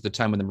 this was the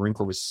time when the Marine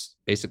Corps was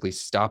basically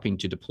stopping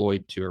to deploy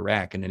to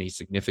Iraq in any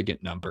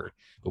significant number,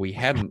 but we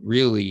hadn't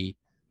really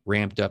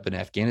ramped up in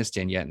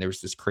Afghanistan yet. And there was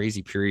this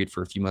crazy period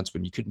for a few months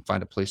when you couldn't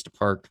find a place to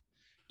park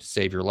to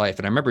save your life.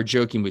 And I remember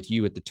joking with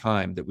you at the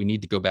time that we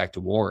need to go back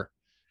to war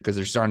because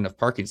there's not enough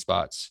parking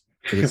spots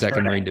for the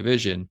 2nd Marine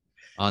Division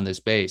on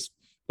this base.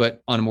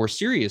 But on a more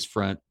serious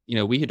front, you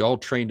know, we had all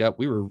trained up.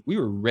 We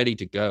were ready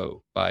to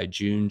go by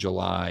June,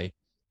 July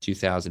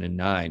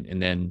 2009.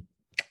 And then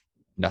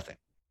nothing.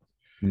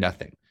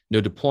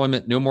 No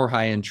deployment, no more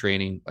high-end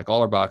training. Like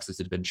all our boxes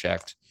had been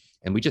checked.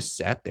 And we just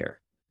sat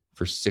there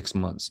for 6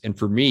 months. And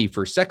for me,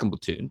 for 2nd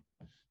Platoon,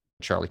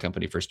 Charlie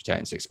Company, 1st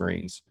Battalion, 6th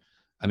Marines,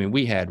 I mean,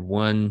 we had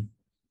one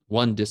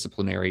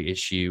disciplinary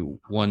issue,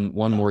 one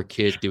more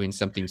kid doing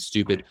something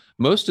stupid.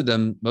 Most of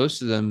them,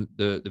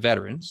 the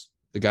veterans,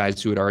 the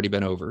guys who had already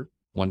been over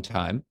one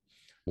time,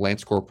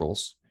 Lance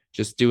Corporals,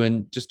 just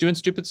doing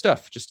stupid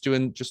stuff, just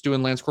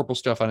doing Lance Corporal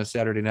stuff on a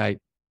Saturday night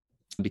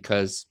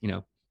because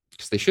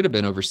they should have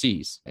been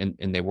overseas and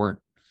they weren't.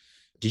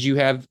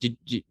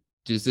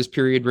 Does this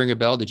period ring a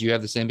bell? Did you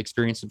have the same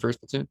experience in 1st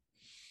Platoon?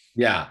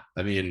 Yeah.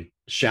 I mean,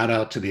 shout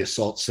out to the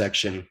assault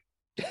section.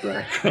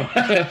 Right.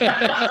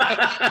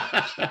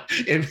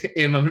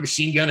 in my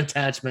machine gun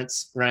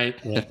attachments, right?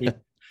 I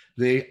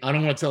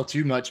don't want to tell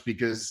too much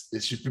because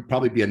it should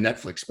probably be a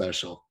Netflix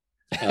special.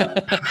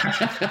 But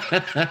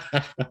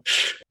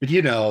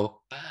you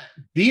know,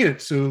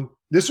 so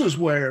this was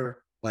where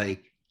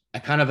like I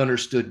kind of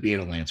understood being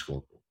a Lance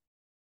Corporal,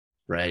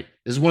 right?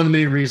 This is one of the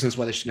many reasons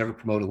why they should never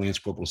promote a Lance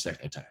Corporal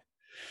second time.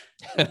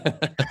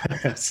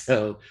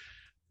 So,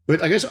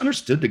 but I guess I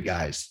understood the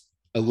guys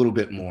a little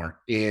bit more.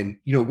 And,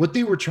 you know, what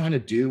they were trying to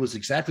do was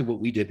exactly what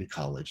we did in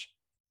college,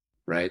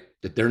 right?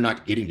 That they're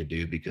not getting to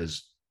do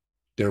because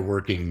they're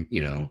working,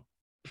 you know,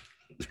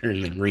 they're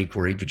in the Marine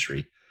Corps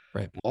infantry.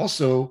 Right.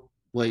 Also,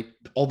 like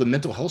all the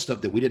mental health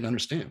stuff that we didn't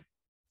understand,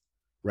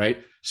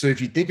 right? So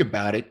if you think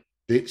about it,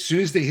 as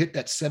soon as they hit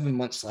that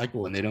 7-month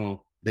cycle and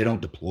they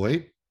don't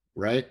deploy,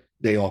 right?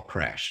 They all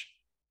crash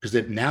because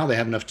now they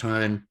have enough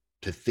time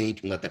to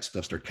think and let that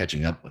stuff start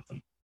catching up with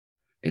them.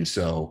 And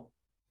so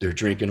they're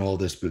drinking all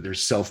this, but they're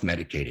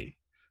self-medicating.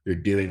 They're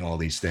doing all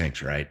these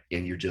things, right?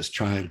 And you're just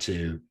trying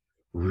to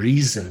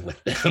reason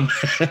with them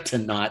to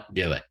not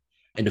do it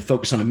and to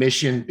focus on a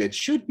mission that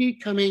should be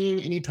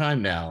coming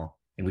anytime now.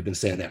 And we've been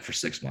saying that for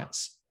 6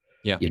 months.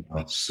 Yeah. You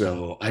know,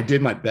 so I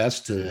did my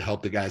best to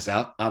help the guys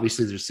out.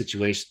 Obviously, there's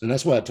situations, and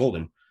that's what I told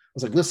him. I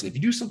was like, listen, if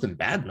you do something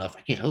bad enough,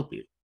 I can't help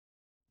you.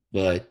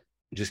 But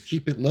just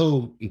keep it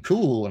low and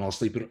cool, and I'll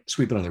sweep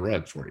it on the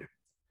rug for you.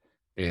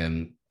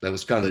 And that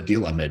was kind of the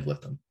deal I made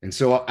with them. And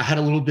so I had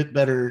a little bit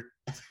better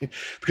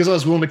because I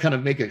was willing to kind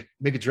of make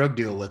a drug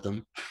deal with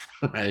them,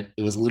 right?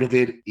 It was a little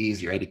bit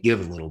easier. I had to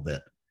give a little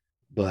bit,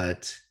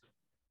 but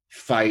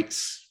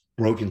fights,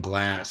 broken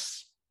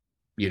glass,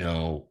 you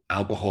know,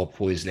 alcohol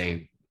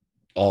poisoning,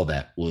 all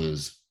that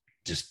was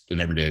just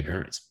an everyday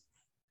occurrence.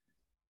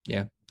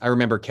 Yeah. I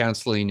remember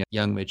counseling a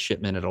young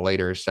midshipman at a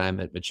later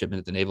assignment, midshipman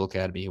at the Naval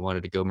Academy who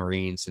wanted to go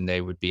Marines, and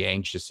they would be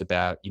anxious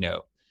about, you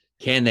know,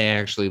 can they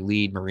actually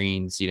lead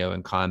Marines, you know,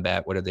 in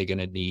combat? What are they going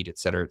to need, et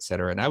cetera, et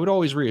cetera. And I would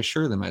always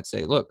reassure them. I'd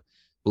say, look,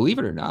 believe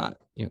it or not,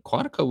 you know,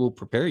 Quantico will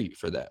prepare you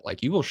for that.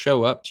 Like you will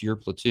show up to your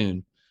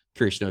platoon.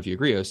 Curious to know if you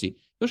agree, OC.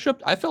 You'll show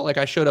up. I felt like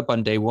I showed up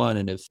on day one.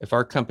 And if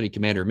our company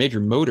commander,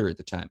 Major Motor at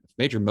the time, if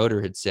Major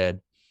Motor had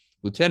said,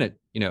 Lieutenant,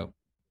 you know,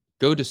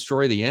 go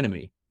destroy the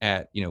enemy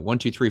at, you know, 1,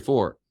 2, 3,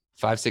 4,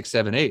 5, 6,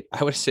 7, 8,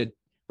 I would have said,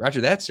 Roger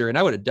that, sir. And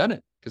I would have done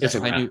it because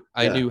I knew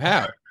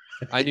how.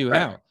 I knew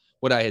how.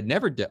 What I had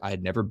never done, I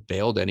had never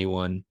bailed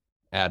anyone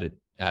at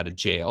out of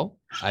jail.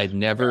 I'd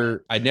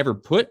never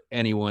put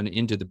anyone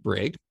into the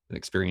brig, an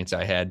experience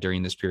I had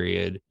during this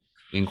period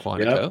in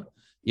Quantico. Yep.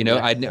 You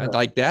know, Yeah.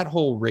 like that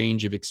whole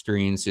range of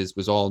experiences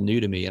was all new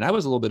to me. And I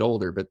was a little bit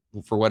older, but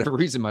for whatever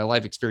reason, my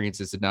life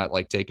experiences had not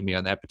like taken me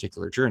on that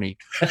particular journey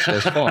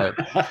thus far.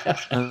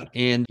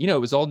 And, you know,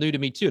 it was all new to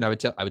me too. And I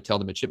would tell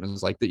the midshipmen,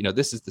 like, you know,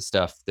 this is the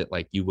stuff that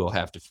like you will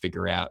have to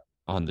figure out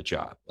on the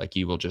job. Like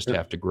you will just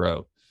have to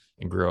grow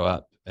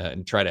up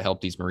and try to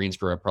help these Marines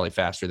grow up probably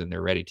faster than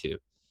they're ready to. And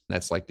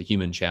that's like the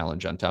human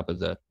challenge on top of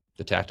the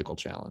tactical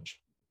challenge.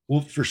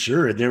 Well, for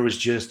sure. There was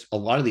just a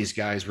lot of these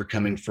guys were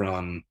coming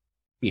from,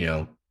 you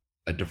know,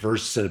 a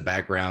diverse set of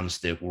backgrounds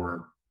that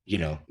were, you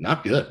know,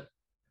 not good.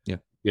 Yeah.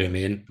 You know what I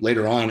mean?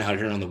 Later on out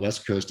here on the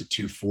West Coast at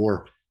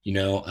 2-4, you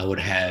know, I would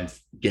have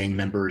gang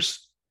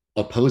members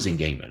opposing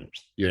gang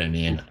members. You know what I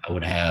mean? I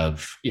would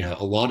have, you know,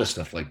 a lot of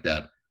stuff like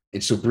that.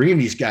 And so bringing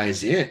these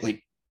guys in,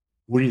 like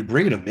when you're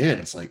bringing them in,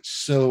 it's like,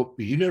 so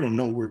you don't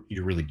know where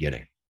you're really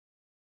getting.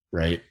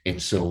 Right.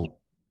 And so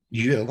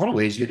you, in a lot of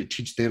ways, you had to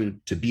teach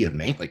them to be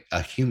like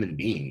a human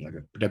being, like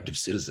a productive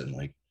citizen.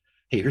 Like,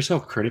 hey, here's how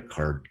credit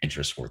card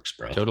interest works,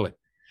 bro. Totally.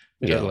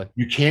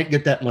 You can't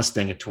get that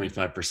Mustang at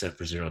 25%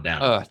 for $0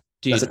 down.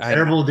 Dude, that's a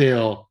terrible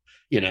deal,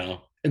 you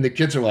know. And the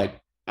kids are like,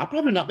 I'll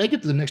probably not make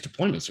it to the next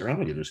deployment, sir. I'm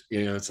gonna get this.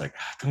 You know, it's like,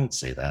 don't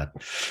say that.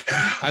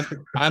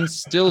 I'm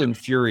still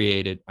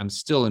infuriated. I'm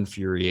still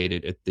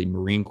infuriated at the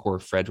Marine Corps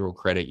Federal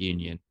Credit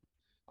Union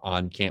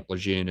on Camp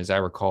Lejeune. As I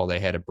recall,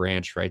 they had a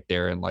branch right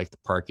there in like the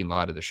parking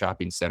lot of the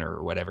shopping center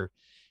or whatever.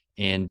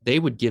 And they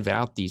would give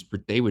out these,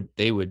 they would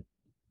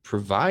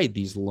provide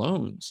these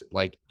loans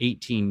like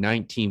 18,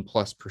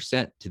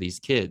 19+% to these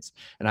kids.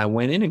 And I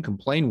went in and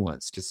complained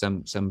once because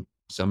some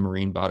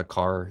Marine bought a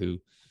car who,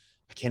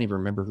 I can't even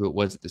remember who it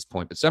was at this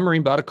point, but some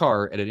Marine bought a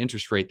car at an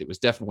interest rate that was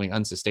definitely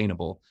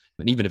unsustainable.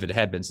 And even if it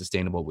had been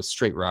sustainable, it was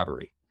straight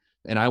robbery.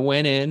 And I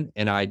went in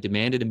and I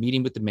demanded a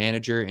meeting with the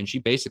manager. And she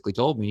basically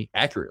told me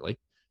accurately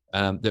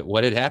that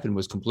what had happened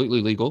was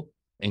completely legal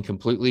and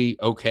completely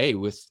okay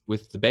with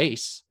the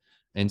base.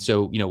 And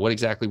so, you know, what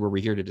exactly were we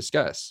here to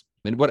discuss?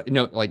 And what, you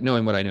know, like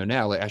knowing what I know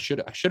now, like I should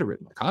have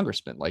written my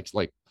congressman, like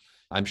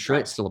I'm sure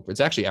it's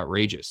actually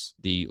outrageous,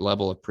 the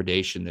level of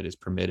predation that is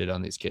permitted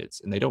on these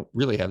kids. And they don't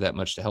really have that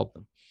much to help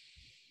them.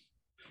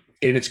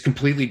 And it's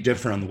completely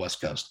different on the West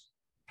Coast.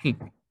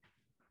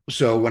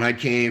 So when I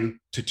came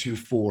to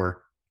 2-4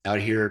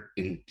 out here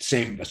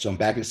so I'm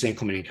back in San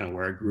Clemente, kind of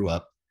where I grew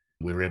up.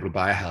 We were able to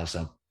buy a house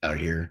out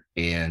here,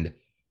 and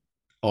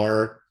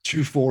our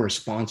 2-4 is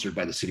sponsored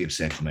by the city of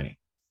San Clemente.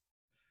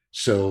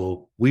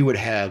 So we would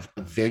have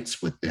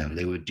events with them.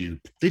 They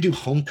do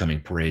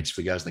homecoming parades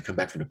for guys that come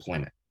back from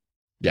deployment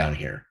down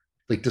here.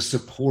 Like the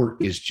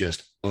support is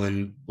just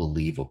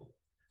unbelievable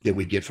that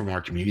we get from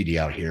our community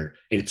out here.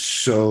 And it's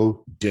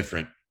so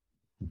different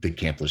than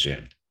Camp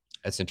Lejeune.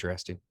 That's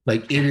interesting.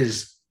 Like it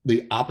is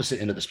the opposite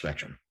end of the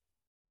spectrum.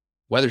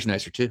 Weather's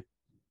nicer too.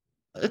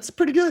 It's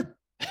pretty good.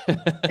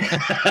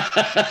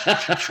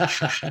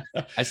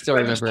 I still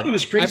remember. It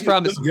was crazy. I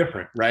promise. It was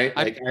different, right?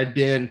 Like I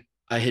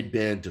had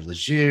been to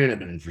Lejeune, I've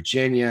been in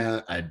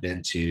Virginia, I'd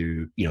been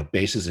to, you know,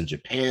 bases in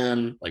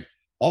Japan, like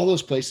all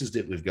those places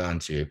that we've gone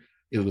to.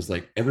 It was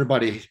like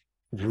everybody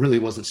really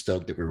wasn't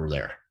stoked that we were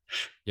there.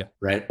 Yeah.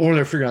 Right. Or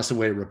they're figuring out some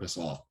way to rip us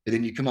off. And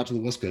then you come out to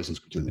the West Coast and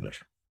it's completely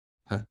different.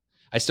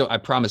 I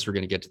promise we're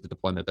going to get to the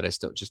deployment, but I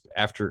still just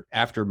after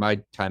my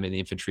time in the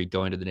infantry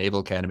going to the Naval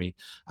Academy,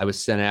 I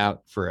was sent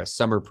out for a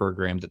summer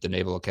program that the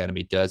Naval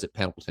Academy does at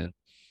Pendleton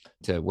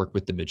to work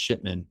with the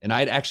midshipmen. And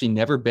I'd actually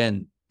never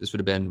been, this would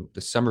have been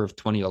the summer of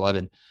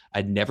 2011.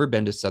 I'd never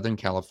been to Southern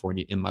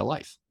California in my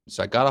life.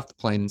 So I got off the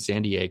plane in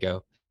San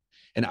Diego,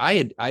 and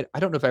I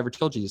don't know if I ever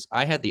told you this.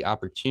 I had the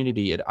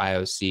opportunity at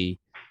IOC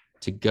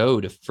to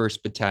go to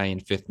 1st Battalion,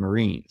 5th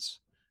Marines.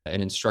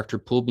 An instructor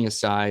pulled me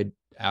aside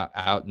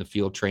out in the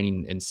field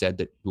training and said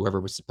that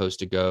whoever was supposed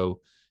to go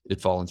had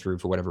fallen through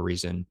for whatever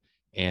reason.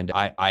 And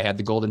I had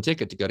the golden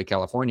ticket to go to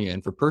California.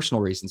 And for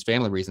personal reasons,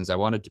 family reasons, I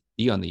wanted to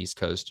be on the East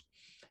Coast.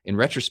 In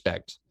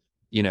retrospect,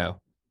 you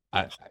know,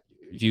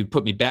 if you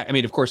put me back, I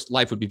mean, of course,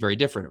 life would be very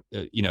different,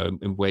 you know,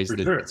 in ways that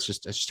it's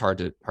just hard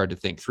to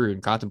think through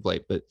and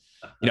contemplate. But,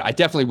 you know, I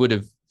definitely would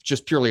have,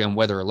 just purely on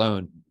weather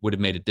alone, would have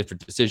made a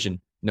different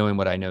decision knowing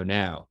what I know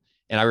now.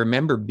 And I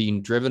remember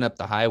being driven up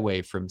the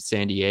highway from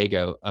San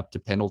Diego up to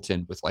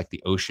Pendleton with like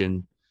the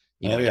ocean,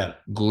 you know,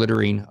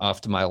 glittering off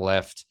to my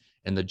left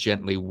and the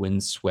gently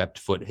windswept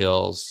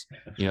foothills,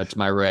 you know, to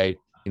my right,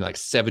 you know, like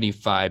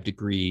 75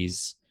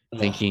 degrees,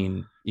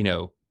 thinking, you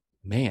know,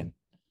 man,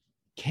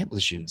 Camp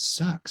Lejeune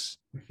sucks.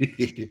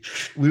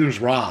 We was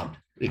robbed.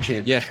 It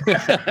can't. Yeah.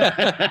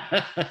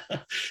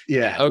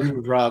 Yeah. Okay. We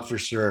were robbed for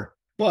sure.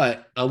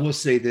 But I will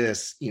say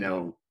this, you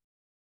know,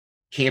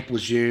 Camp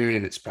Lejeune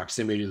and its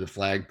proximity to the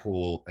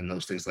flagpole and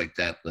those things like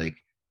that, like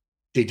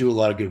they do a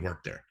lot of good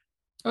work there.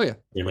 Oh yeah.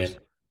 You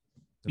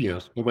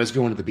know, nobody's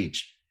going to the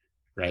beach,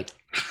 right?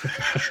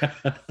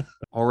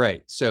 All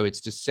right. So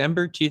it's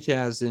December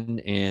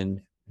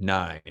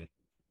 2009,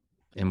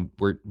 and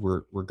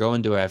we're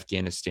going to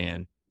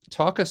Afghanistan.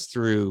 Talk us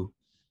through,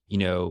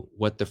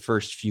 what the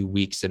first few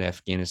weeks in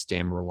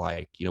Afghanistan were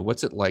like.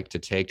 What's it like to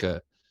take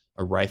a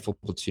rifle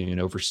platoon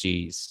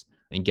overseas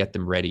and get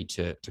them ready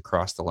to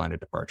cross the line of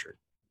departure?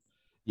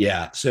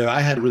 Yeah. So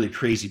I had a really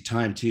crazy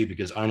time too,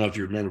 because I don't know if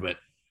you remember, but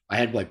I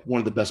had like one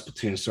of the best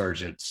platoon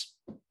sergeants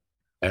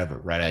ever,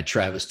 right? I had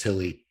Travis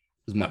Tilley,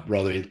 who's my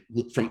brother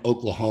from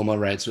Oklahoma,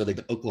 right? So like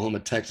the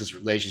Oklahoma-Texas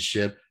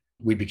relationship,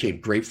 we became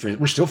great friends.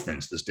 We're still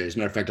friends this day. As a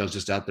matter of fact, I was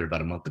just out there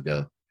about a month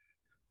ago.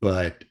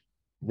 But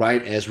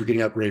right as we're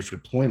getting up ready for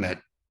deployment,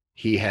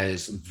 he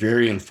has a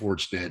very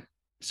unfortunate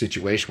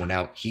situation where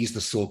now he's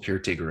the sole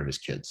caretaker of his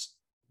kids.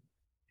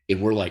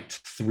 And we're like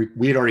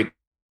we had already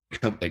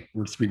come, like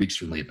we're 3 weeks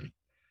from leaving.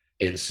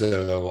 And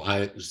so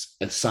I was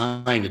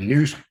assigned a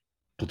new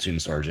platoon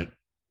sergeant,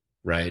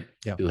 right?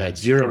 Yeah. Who had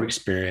zero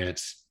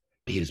experience.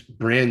 He is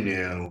brand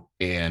new.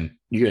 And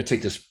you got to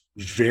take this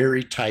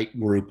very tight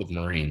group of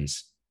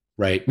Marines,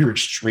 right? We were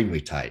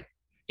extremely tight.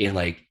 And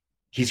like,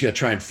 he's going to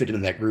try and fit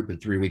into that group in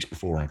 3 weeks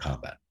before we're in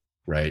combat,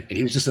 right? And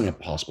he was just in an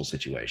impossible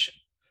situation.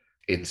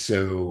 And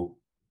so,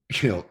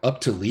 up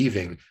to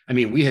leaving, I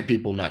mean, we had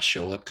people not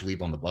show up to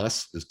leave on the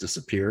bus, just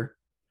disappear.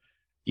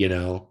 We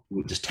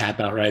just tap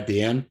out right at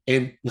the end.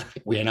 And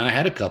I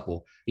had a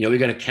couple, we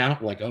got to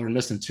count like, oh, we're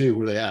missing 2.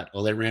 Where are they at?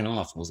 Oh, they ran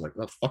off. I was like,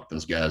 well, fuck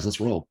those guys. Let's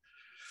roll.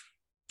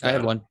 I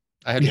had one.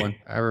 I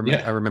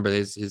remember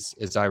this,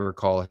 as I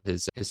recall,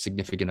 his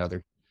significant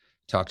other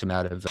talked him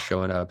out of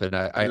showing up. And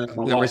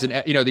there was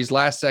these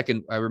last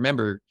second, I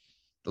remember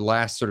the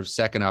last sort of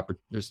second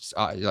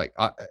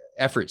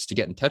efforts to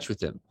get in touch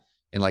with him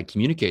and like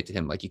communicate to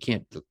him, like, you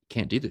can't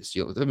do this.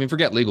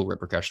 Forget legal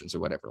repercussions or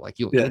whatever. Like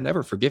you'll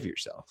never forgive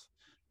yourself.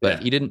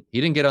 But he didn't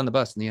get on the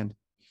bus in the end.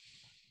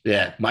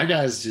 Yeah. My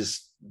guys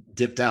just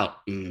dipped out.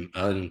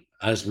 And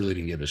I just really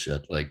didn't give a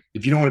shit. Like,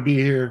 if you don't want to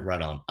be here,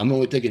 right on. I'm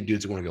only taking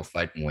dudes who want to go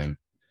fight and win.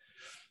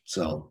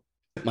 So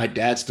my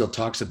dad still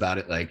talks about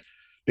it. Like,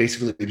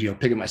 basically,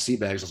 picking my sea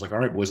bags, I was like, all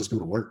right, boys, let's go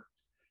to work.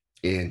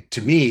 And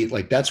to me,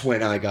 like, that's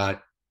when I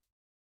got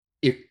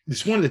it.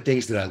 It's one of the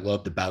things that I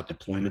loved about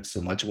deployment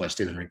so much when I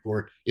stayed in the Marine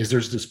Corps is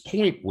there's this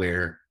point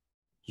where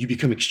you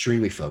become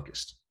extremely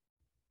focused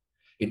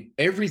and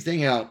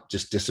everything out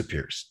just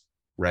disappears,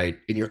 right?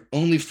 And you're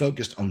only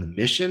focused on the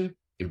mission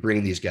and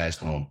bringing these guys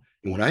home.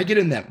 And when I get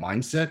in that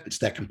mindset, it's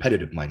that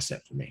competitive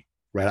mindset for me,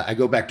 right? I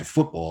go back to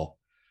football,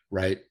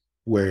 right?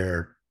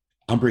 Where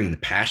I'm bringing the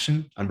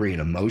passion, I'm bringing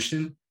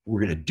emotion.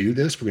 We're going to do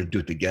this. We're going to do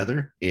it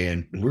together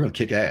and we're going to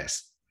kick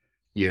ass.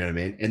 You know what I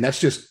mean? And that's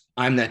just,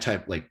 I'm that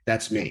type, like,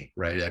 that's me,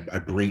 right? I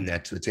bring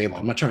that to the table.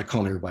 I'm not trying to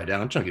calm everybody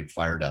down. I'm trying to get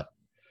fired up.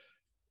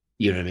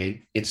 You know what I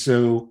mean? And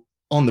so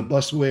on the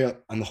busway,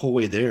 on the whole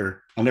way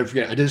there, I'll never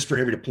forget, I did this for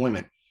every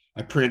deployment.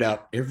 I printed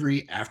out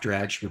every after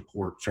action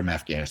report from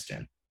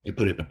Afghanistan and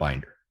put it in a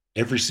binder,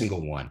 every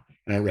single one.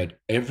 And I read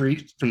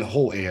from the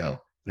whole AO,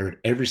 and I read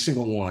every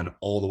single one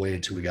all the way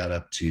until we got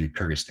up to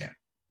Kyrgyzstan.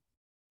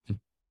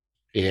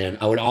 And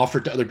I would offer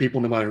it to other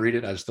people, nobody read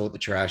it. I just throw it in the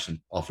trash and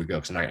off we go,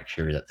 because I'm not going to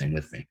carry that thing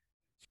with me.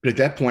 But at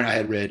that point, I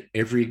had read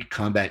every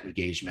combat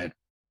engagement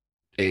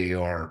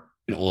AAR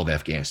in all of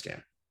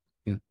Afghanistan.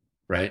 Yeah.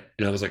 Right.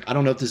 And I was like, I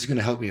don't know if this is going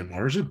to help me in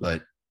Marja,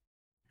 but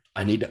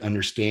I need to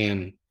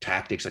understand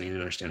tactics. I need to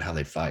understand how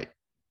they fight.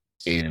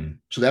 And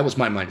so that was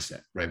my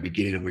mindset, right? We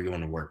get in and we're going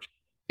to work.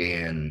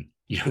 And,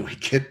 we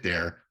get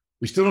there.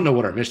 We still don't know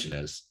what our mission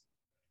is,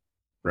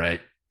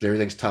 right?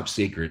 Everything's top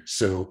secret.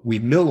 So we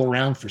mill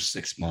around for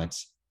 6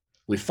 months.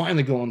 We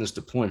finally go on this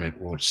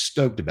deployment. We're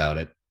stoked about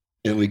it.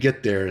 And we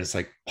get there and it's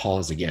like,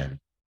 pause again.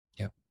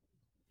 Yeah.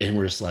 And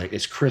we're just like,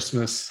 it's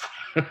Christmas.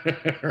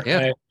 Right?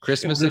 Yeah.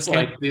 Christmas. It's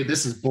like, dude,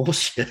 this is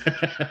bullshit.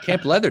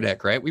 Camp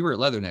Leatherneck, right? We were at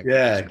Leatherneck.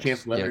 Yeah.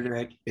 Camp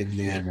Leatherneck.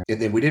 Yeah.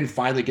 And then we didn't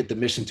finally get the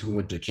mission until we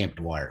went to Camp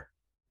Dwyer.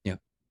 Yeah.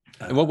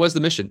 And what was the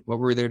mission? What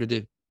were we there to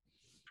do?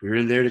 We were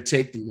in there to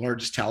take the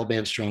largest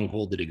Taliban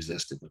stronghold that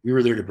existed. We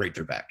were there to break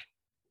their back.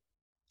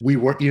 We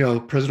were,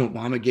 President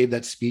Obama gave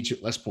that speech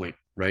at West Point,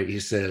 right? He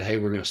said, hey,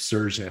 we're going to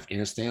surge in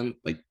Afghanistan.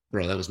 Like,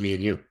 bro, that was me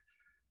and you.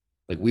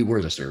 Like, we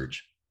were the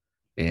surge.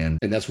 And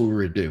that's what we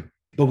were to do.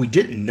 But we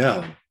didn't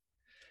know.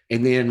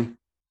 And then,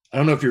 I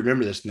don't know if you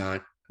remember this,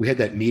 not, we had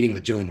that meeting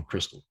with General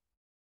McChrystal.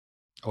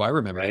 Oh, I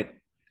remember. Right?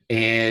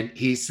 And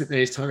he's sitting there,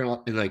 he's talking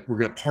about, and like, we're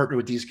going to partner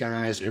with these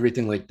guys and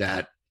everything like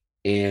that.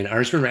 And I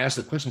just remember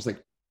asking the question, I was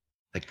like,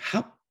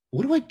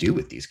 what do I do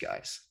with these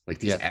guys? Like,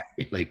 these,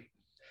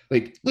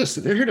 like,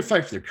 listen, they're here to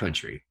fight for their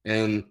country.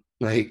 And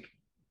like,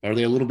 are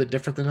they a little bit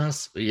different than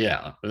us?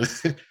 Yeah.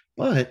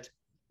 But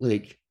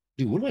like,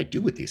 dude, what do I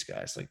do with these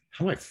guys? Like,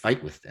 how do I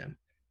fight with them?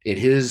 And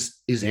his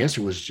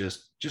answer was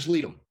just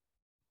lead them.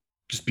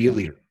 Just be a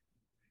leader.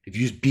 If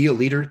you just be a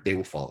leader, they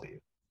will follow you.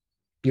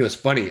 It's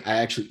funny.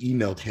 I actually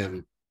emailed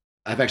him.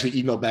 I've actually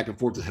emailed back and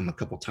forth with him a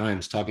couple of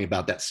times talking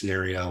about that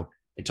scenario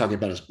and talking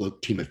about his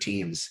book, Team of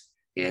Teams.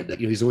 And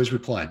he's always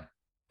replied.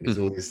 He's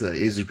always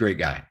he's a great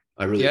guy.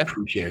 I really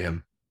appreciate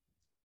him.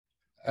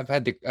 I've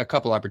had a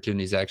couple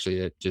opportunities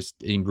actually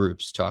just in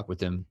groups talk with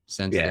him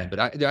since then.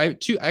 But I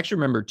actually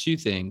remember 2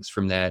 things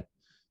from that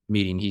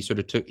meeting. He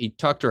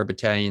talked to our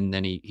battalion,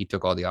 then he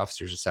took all the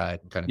officers aside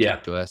and kind of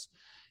talked to us.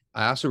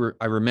 I also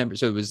I remember,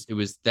 so it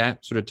was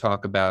that sort of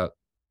talk about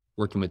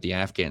working with the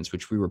Afghans,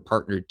 which we were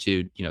partnered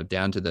to,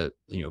 down to the,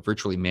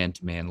 virtually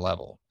man-to-man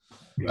level.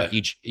 Right.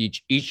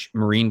 Each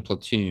Marine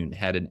platoon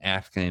had an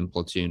Afghan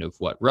platoon of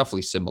what,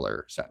 roughly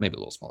similar, maybe a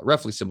little smaller,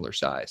 roughly similar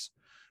size.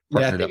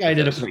 Yeah, I think I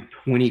ended up with like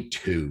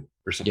 22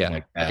 or something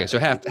like that. Okay, so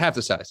half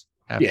the size,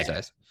 the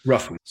size,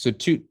 roughly. So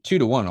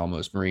 2-to-1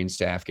 almost Marines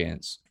to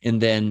Afghans. And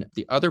then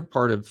the other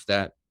part of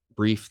that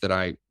brief that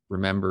I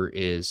remember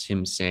is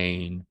him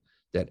saying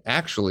that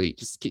actually,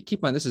 just keep in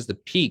mind, this is the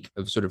peak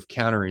of sort of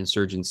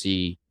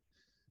counterinsurgency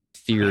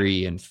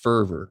theory and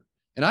fervor.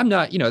 And I'm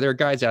not, there are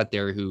guys out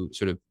there who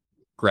sort of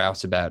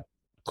grouse about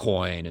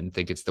coin and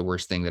think it's the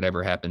worst thing that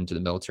ever happened to the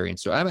military. And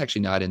so I'm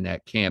actually not in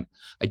that camp.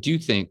 I do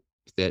think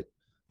that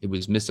it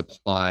was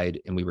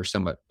misapplied and we were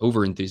somewhat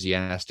over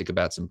enthusiastic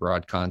about some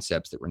broad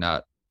concepts that were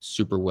not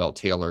super well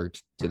tailored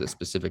to the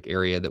specific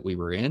area that we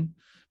were in.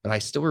 But I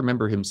still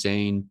remember him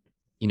saying,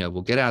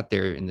 we'll get out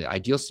there in the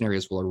ideal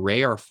scenarios, we'll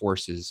array our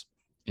forces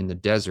in the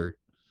desert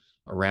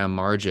around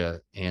Marja,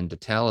 and the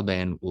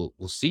Taliban will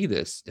see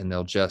this and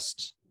they'll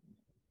just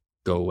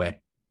go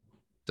away.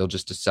 They'll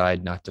just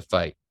decide not to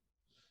fight,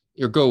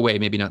 or go away,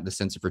 maybe not in the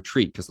sense of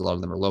retreat, because a lot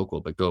of them are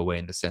local, but go away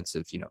in the sense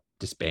of,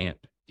 disband,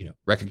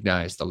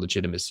 recognize the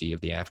legitimacy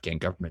of the Afghan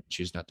government,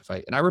 choose not to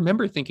fight. And I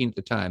remember thinking at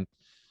the time,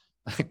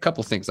 a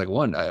couple things, like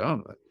one,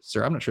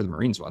 sir, I'm not sure the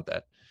Marines want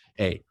that.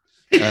 A,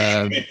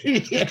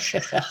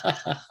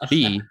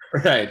 B,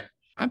 right.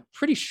 I'm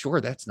pretty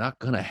sure that's not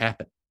going to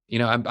happen.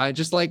 I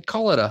just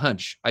call it a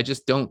hunch. I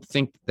just don't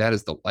think that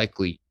is the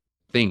likely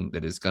thing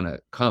that is going to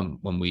come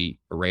when we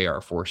array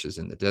our forces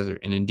in the desert.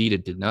 And indeed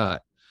it did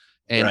not.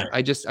 And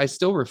right. I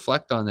still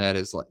reflect on that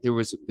as there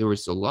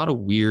was a lot of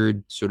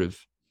weird sort of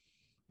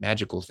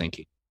magical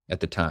thinking at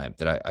the time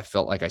that I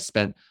felt like I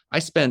spent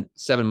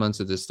 7 months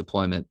of this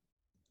deployment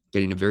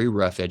getting a very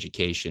rough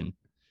education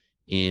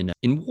in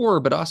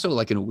war, but also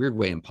in a weird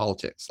way in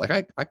politics.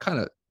 I kind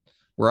of,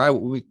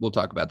 we'll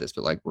talk about this,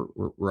 but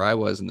where I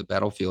was in the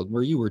battlefield,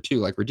 where you were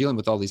too, we're dealing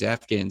with all these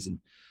Afghans, and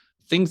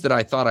things that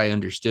I thought I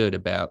understood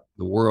about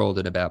the world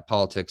and about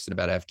politics and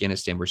about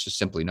Afghanistan were just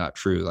simply not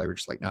true. We're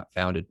just not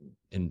founded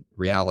in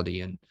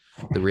reality. And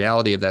the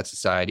reality of that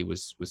society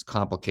was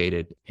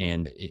complicated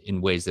and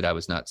in ways that I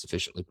was not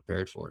sufficiently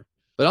prepared for.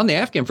 But on the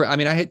Afghan front,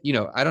 I had,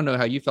 I don't know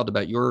how you felt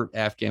about your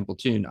Afghan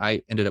platoon.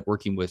 I ended up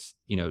working with,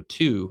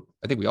 2.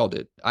 I think we all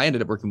did. I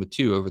ended up working with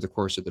 2 over the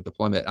course of the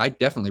deployment. I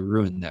definitely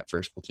ruined that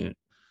first platoon.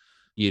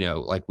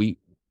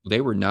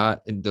 They were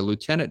not, and the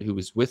lieutenant who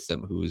was with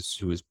them, who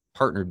was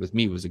partnered with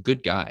me, was a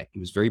good guy. He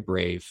was very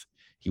brave.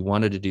 He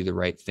wanted to do the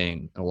right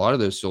thing. And a lot of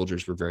those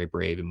soldiers were very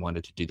brave and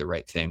wanted to do the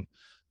right thing.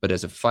 But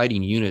as a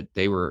fighting unit,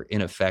 they were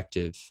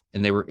ineffective,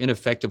 and they were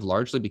ineffective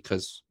largely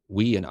because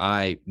we and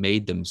I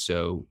made them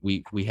so.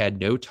 We had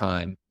no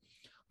time.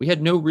 We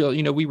had no real,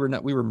 we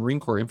were Marine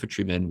Corps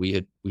infantrymen.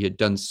 We had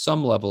done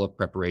some level of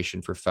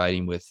preparation for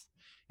fighting with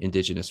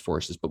indigenous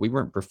forces, but we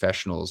weren't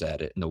professionals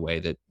at it in the way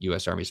that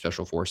U.S. Army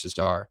Special Forces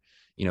are.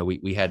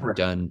 We hadn't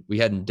done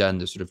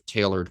the sort of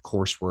tailored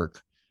coursework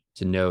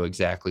to know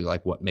exactly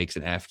what makes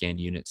an Afghan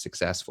unit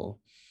successful.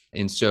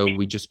 And so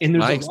we just, and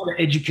there's a lot of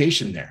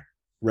education there,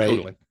 right?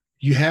 Totally.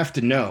 You have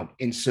to know.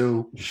 And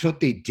so what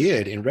they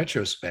did in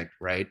retrospect,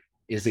 right,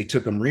 is they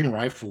took a Marine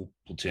Rifle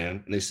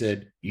platoon and they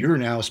said, you're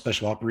now a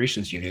special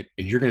operations unit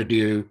and you're going to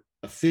do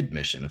a FID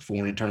mission, a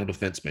foreign internal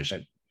defense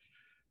mission,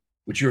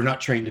 which you're not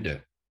trained to do.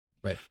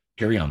 Right.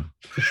 Carry on.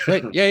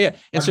 Right. Yeah.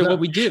 And so what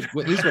we did, at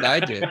least what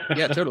I did,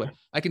 yeah, totally.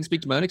 I can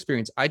speak to my own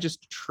experience. I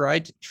just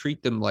tried to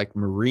treat them like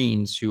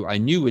Marines who I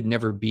knew would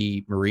never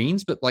be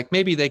Marines, but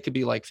maybe they could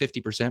be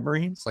 50%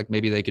 Marines.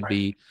 Maybe they could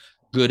be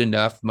good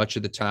enough much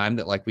of the time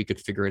that we could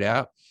figure it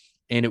out.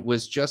 And it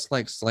was just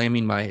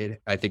slamming my head.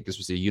 I think this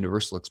was a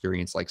universal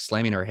experience,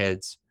 slamming our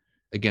heads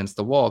against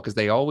the wall, because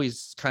they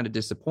always kind of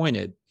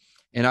disappointed.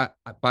 And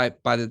by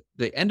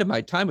the end of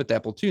my time with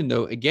that platoon,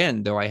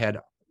 though I had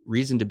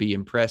reason to be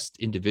impressed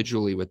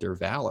individually with their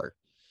valor,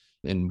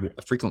 and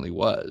frequently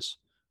was,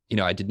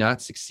 I did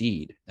not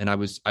succeed. And I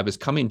was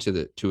coming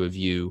to a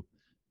view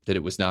that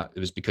it was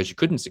because you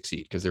couldn't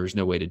succeed, because there was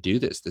no way to do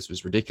this. This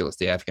was ridiculous.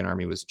 The Afghan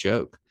army was a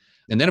joke.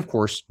 And then, of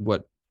course, a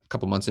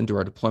couple months into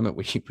our deployment,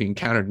 we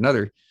encountered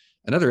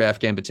another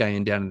Afghan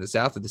battalion down in the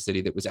south of the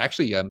city that was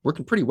actually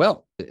working pretty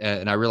well.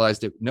 And I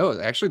realized that, no,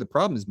 actually the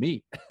problem is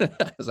me.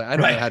 I was I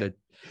don't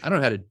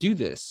know how to do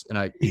this.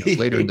 And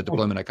later in the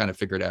deployment, I kind of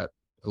figured out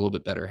a little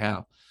bit better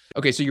how.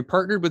 Okay, so you're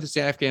partnered with this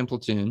Afghan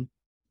platoon,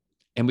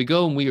 and we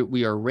go and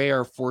we array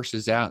our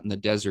forces out in the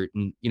desert.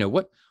 And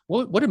what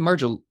did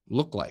Marja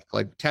look like?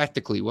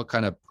 Tactically, what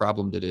kind of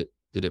problem did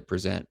it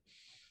present?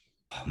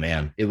 Oh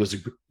man, it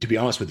was, to be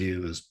honest with you,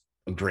 it was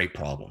a great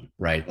problem,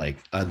 right?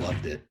 I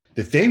loved it.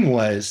 The thing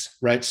was,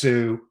 right,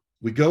 so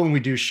we go and we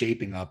do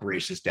shaping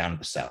operations down in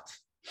the south,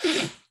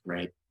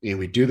 right? And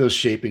we do those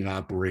shaping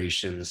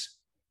operations,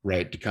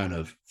 right, to kind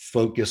of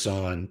focus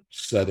on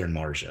southern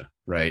Marja,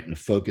 right, and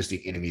focus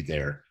the enemy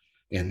there.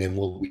 And then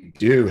what we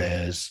do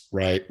is,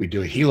 right, we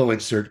do a helo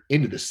insert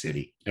into the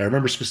city. And I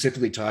remember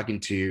specifically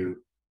talking to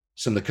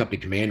some of the company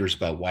commanders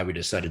about why we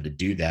decided to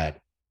do that.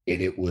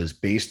 And it was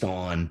based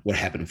on what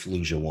happened in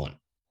Fallujah 1,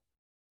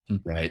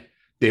 right?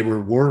 They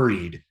were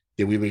worried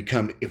that we would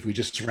come, if we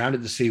just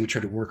surrounded the city, we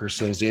tried to work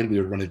ourselves in, we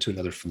would run into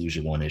another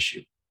Fallujah 1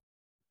 issue.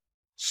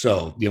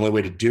 So the only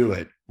way to do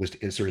it was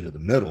to insert into the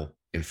middle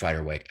and fight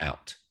our way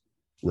out,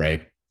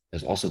 right?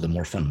 That's also the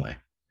more fun way.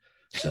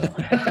 So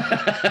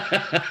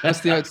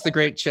it's the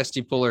great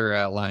Chesty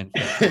Puller line,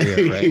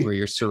 right? Where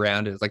you're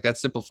surrounded. Like that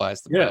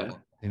simplifies the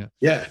problem. You know?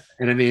 Yeah.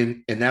 And I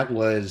mean, and that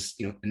was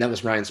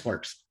Ryan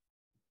Sparks.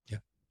 Yeah.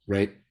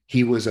 Right.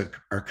 He was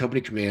our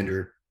company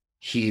commander.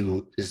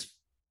 He is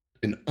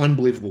an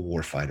unbelievable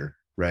war fighter,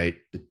 right?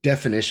 The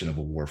definition of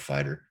a war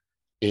fighter.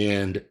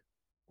 And,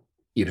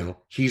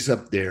 he's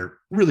up there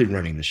really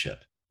running the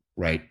ship,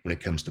 right? When it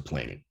comes to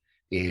planning.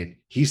 And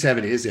he's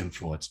having his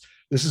influence.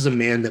 This is a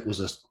man that was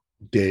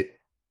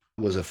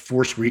a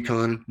force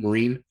recon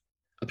Marine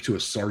up to a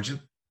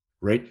sergeant,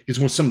 right? He's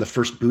some of the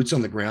first boots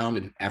on the ground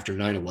and after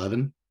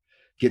 9/11,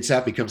 gets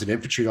out, becomes an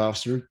infantry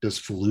officer, does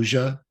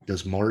Fallujah,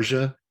 does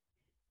Marja,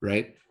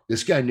 right?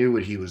 This guy knew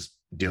what he was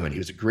doing. He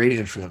was a great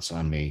influence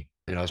on me.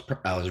 And I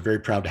was very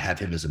proud to have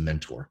him as a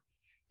mentor.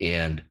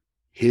 And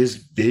his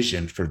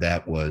vision for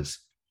that was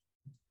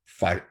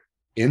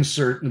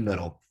insert in the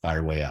middle,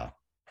 fire way out.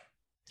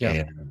 Yeah.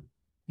 And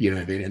you know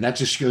what I mean? And that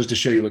just goes to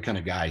show you what kind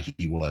of guy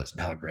he was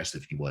and how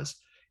aggressive he was.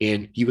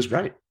 And he was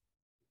right.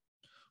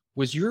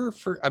 Was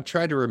I'm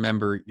trying to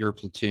remember your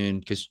platoon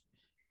because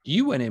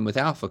you went in with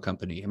Alpha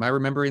Company. Am I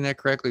remembering that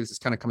correctly? This is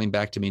kind of coming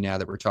back to me now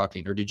that we're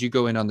talking. Or did you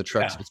go in on the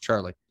trucks with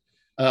Charlie?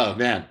 Oh,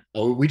 man.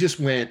 Oh, we just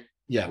went.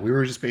 Yeah, we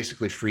were just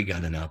basically free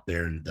gunning out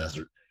there in the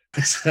desert.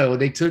 So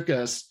they took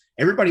us.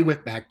 Everybody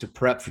went back to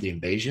prep for the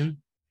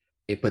invasion,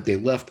 but they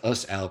left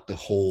us out to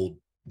hold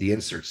the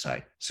insert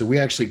site. So we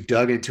actually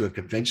dug into a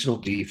conventional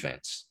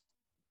defense.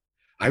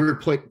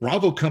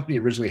 Bravo Company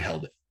originally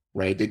held it,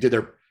 right?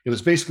 It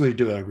was basically to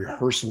do a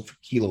rehearsal for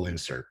Kilo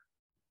insert,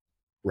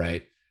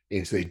 right?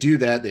 And so they do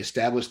that. They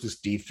establish this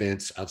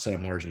defense outside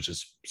of Marja, which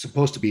is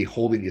supposed to be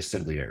holding the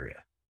assembly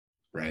area,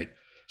 right?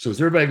 So as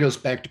everybody goes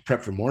back to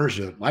prep for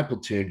Marja, my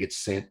platoon gets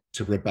sent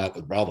to rip out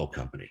with Bravo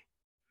Company.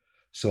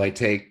 So I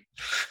take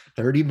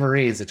 30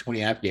 Marines and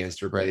 20 Afghans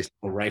to replace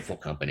a rifle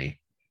company.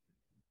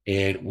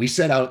 And we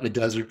set out in the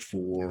desert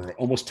for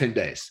almost 10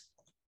 days,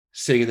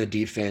 sitting in the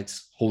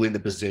defense, holding the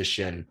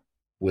position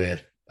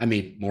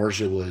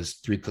Marja was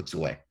 3 clicks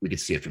away. We could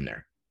see it from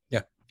there.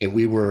 Yeah. And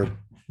we were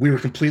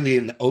completely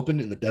in the open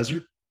in the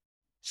desert.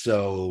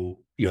 So,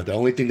 the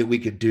only thing that we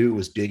could do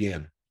was dig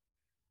in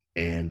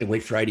and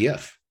wait for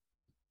IDF.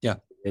 Yeah.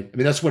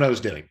 That's what I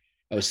was doing.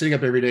 I was sitting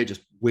up every day,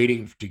 just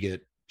waiting to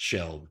get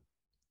shelled.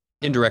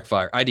 Indirect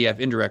fire, IDF,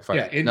 indirect fire.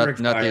 Yeah,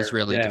 indirect not fire. the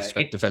Israeli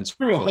defense.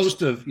 Through a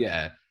host of,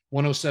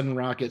 107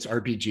 rockets,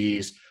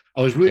 RPGs.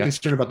 I was really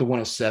concerned about the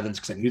 107s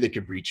because I knew they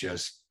could reach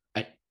us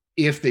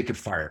if they could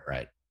fire it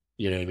right.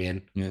 You know what I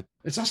mean? Yeah.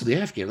 It's also the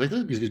Afghan. Like,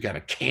 those guys got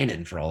a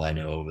cannon for all I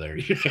know over there.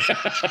 You know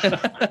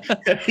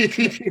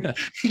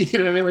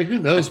what I mean? Like, who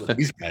knows what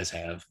these guys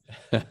have?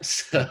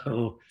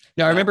 So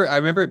no, I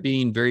remember it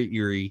being very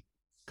eerie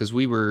because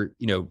we were,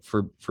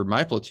 for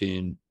my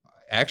platoon,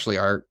 actually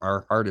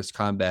our hardest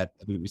combat.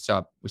 We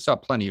saw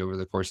plenty over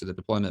the course of the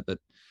deployment, but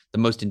the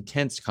most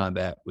intense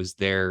combat was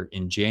there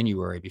in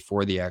January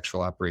before the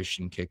actual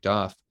operation kicked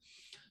off.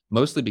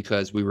 Mostly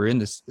because we were in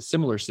this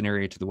similar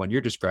scenario to the one you're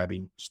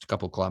describing, just a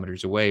couple of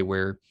kilometers away,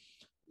 where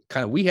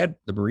kind of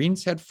the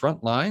Marines had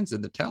front lines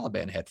and the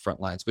Taliban had front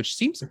lines, which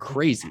seems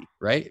crazy,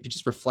 right? If you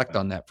just reflect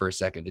on that for a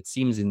second, it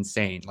seems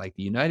insane. Like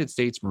the United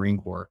States Marine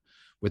Corps,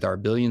 with our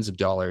billions of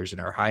dollars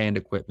and our high-end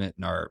equipment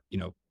and our,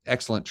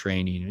 excellent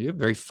training, a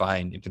very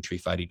fine infantry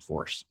fighting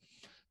force,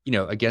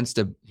 against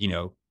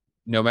no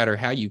matter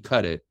how you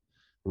cut it,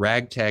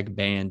 ragtag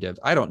band of,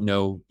 I don't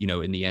know,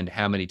 in the end,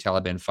 how many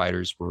Taliban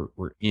fighters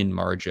were in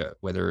Marja,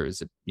 whether it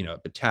was a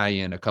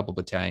battalion, a couple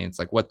battalions,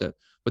 like what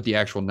the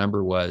actual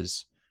number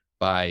was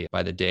by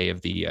the day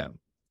of the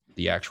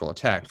actual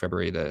attack,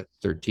 February the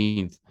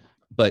 13th.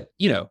 But,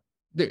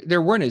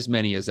 there weren't as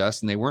many as us,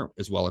 and they weren't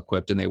as well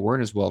equipped, and they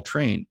weren't as well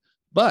trained.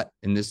 But,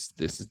 and this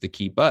is the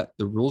key, but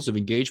the rules of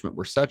engagement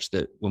were such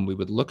that when we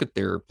would look at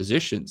their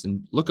positions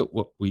and look at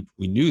what we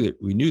knew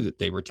that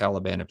they were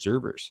Taliban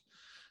observers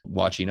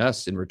watching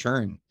us in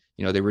return.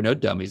 They were no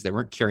dummies. They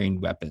weren't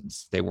carrying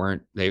weapons. They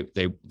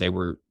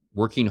were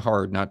working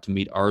hard not to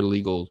meet our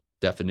legal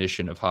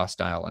definition of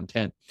hostile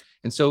intent.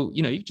 And so,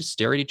 you just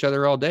stare at each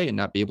other all day and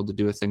not be able to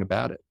do a thing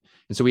about it.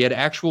 And so we had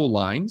actual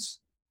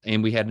lines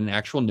and we had an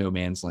actual no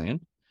man's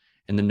land,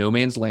 and the no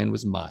man's land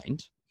was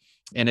mined.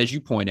 And as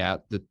you point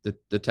out, the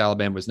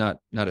Taliban was not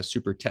a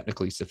super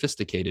technically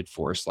sophisticated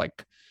force,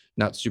 like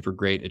not super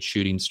great at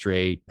shooting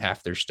straight.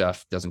 Half their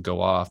stuff doesn't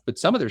go off, but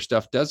some of their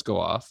stuff does go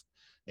off.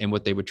 And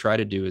what they would try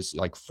to do is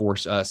like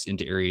force us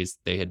into areas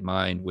they had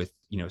mined with,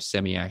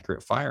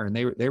 semi-accurate fire. And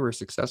they were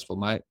successful.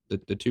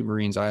 The 2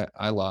 Marines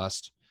I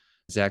lost,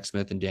 Zach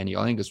Smith and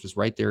Daniel Angus, was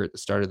right there at the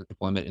start of the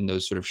deployment in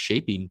those sort of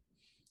shaping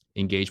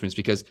engagements,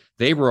 because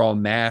they were all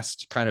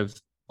massed kind of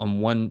on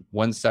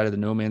one side of the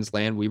no man's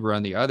land. We were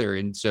on the other.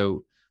 And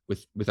so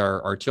with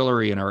our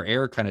artillery and our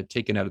air kind of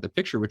taken out of the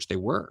picture, which they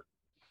were.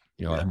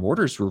 Our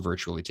mortars were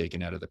virtually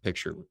taken out of the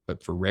picture,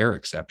 but for rare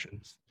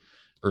exceptions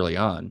early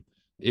on.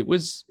 It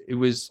was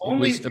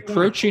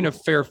approaching a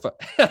fair fight.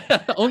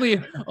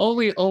 only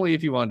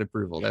if you wanted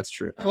approval. That's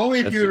true.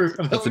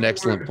 That's an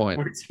excellent point.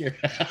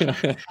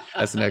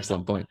 That's an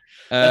excellent point.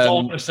 That's all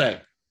I'm gonna say.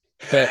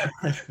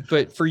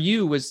 But for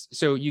you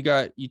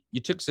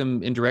you took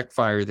some indirect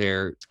fire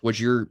there. Was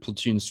your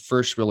platoon's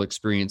first real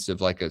experience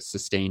of like a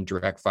sustained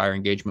direct fire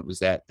engagement? Was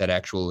that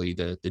actually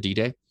the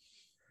D-Day?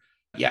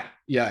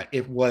 Yeah,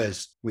 it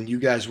was. When you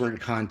guys were in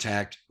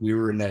contact, we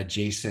were in that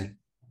adjacent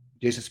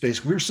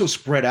space. We were so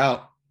spread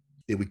out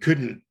that we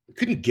couldn't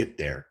get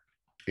there.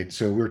 And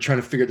so we were trying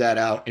to figure that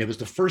out. And it was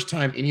the first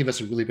time any of us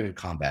had really been in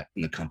combat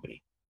in the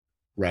company.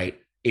 Right.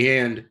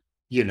 And,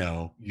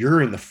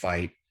 you're in the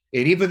fight.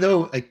 And even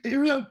though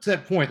to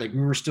that point, like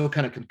we were still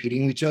kind of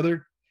competing with each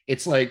other,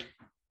 it's like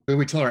when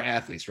we tell our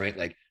athletes, right?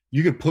 Like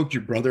you can poke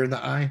your brother in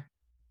the eye,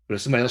 but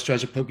if somebody else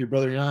tries to poke your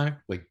brother in the eye,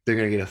 like they're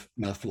going to get a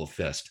mouthful of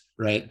fist.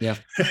 Right. Yeah.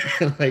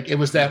 Like it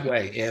was that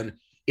way. And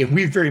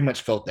we very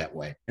much felt that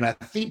way. And I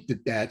think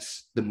that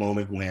that's the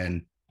moment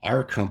when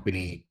our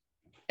company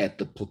at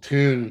the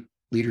platoon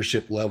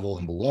leadership level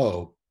and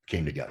below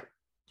came together.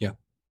 Yeah.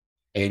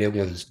 And it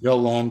was no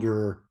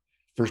longer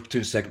first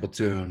platoon, second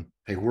platoon.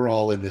 Hey, we're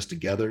all in this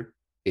together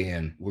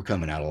and we're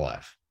coming out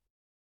alive.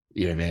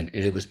 Man.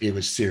 And it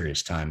was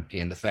serious time.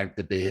 And the fact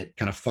that they had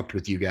kind of fucked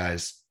with you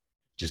guys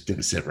just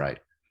didn't sit right.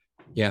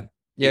 Yeah.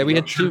 Yeah. We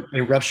had two.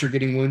 And Rupture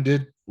getting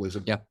wounded was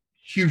a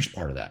huge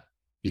part of that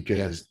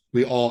because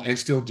we all and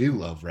still do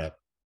love Rep.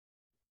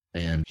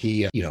 And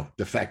he,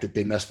 the fact that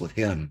they messed with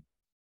him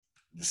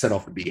set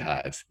off the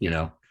beehive,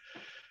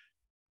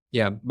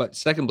 Yeah. But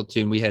second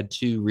platoon, we had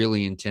 2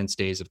 really intense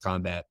days of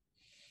combat.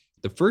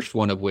 The first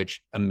one of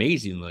which,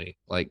 amazingly,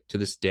 like to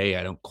this day,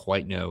 I don't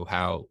quite know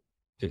how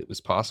it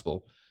was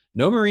possible.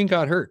 No Marine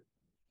got hurt.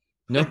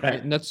 No,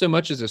 right. Not so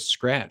much as a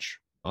scratch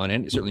on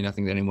any, certainly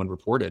nothing that anyone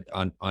reported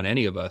on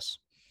any of us.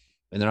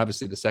 And then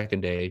obviously the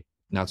second day,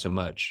 not so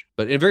much,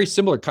 but a very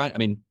similar kind. I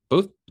mean,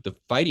 both the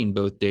fighting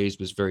both days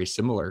was very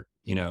similar,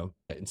 and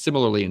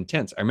similarly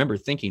intense. I remember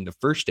thinking the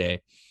first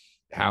day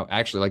how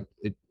actually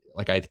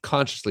like I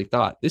consciously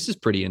thought this is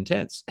pretty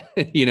intense,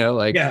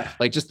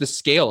 like just the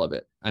scale of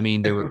it. I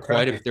mean, there were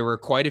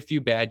quite a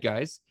few bad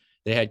guys.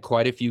 They had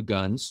quite a few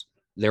guns.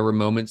 There were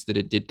moments that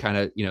it did kind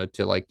of,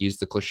 to like use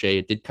the cliche,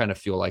 it did kind of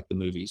feel like the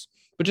movies,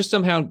 but just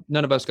somehow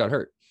none of us got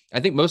hurt. I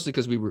think mostly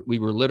because we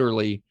were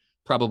literally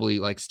probably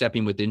like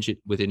stepping within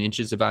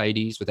inches of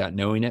IEDs without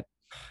knowing it.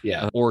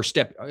 Yeah.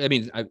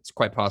 It's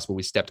quite possible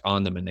we stepped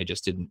on them and they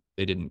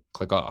didn't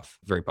click off.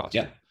 Very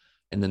possible. Yeah.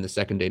 And then the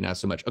second day, not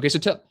so much. Okay. So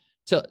tell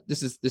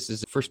this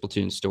is a first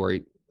platoon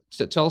story.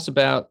 So tell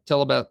about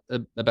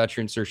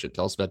your insertion.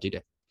 Tell us about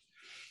D-Day.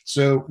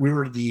 So we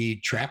were the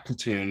trap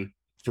platoon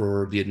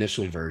for the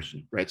initial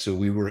inversion, right? So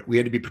we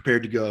had to be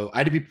prepared to go. I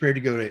had to be prepared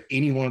to go to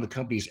any one of the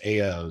company's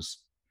AOs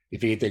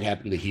if anything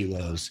happened to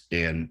helos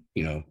and,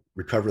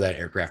 recover that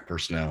aircraft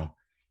personnel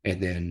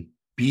and then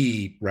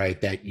be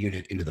that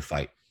unit into the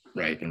fight,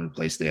 right? And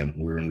replace them.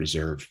 We were in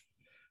reserve.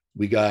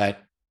 We got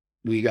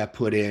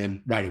put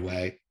in right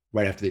away,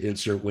 right after the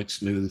insert went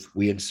smooth.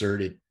 We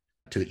inserted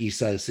to the east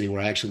side of the city where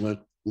I actually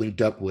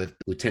linked up with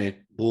Lieutenant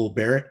Bull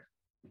Barrett.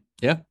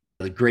 Yeah.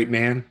 A great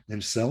man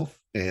himself,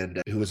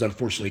 and who was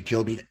unfortunately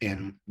killed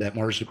in that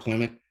Mars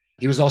deployment.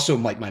 He was also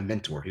like my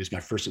mentor. He was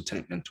my first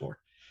lieutenant mentor.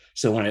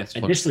 So when I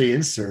initially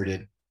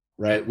inserted,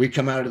 right, we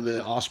come out of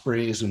the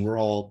Ospreys and we're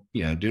all,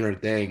 doing our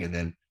thing. And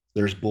then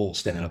there's Bull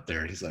standing up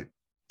there. And he's like,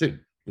 dude,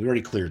 we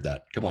already cleared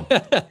that. Come on.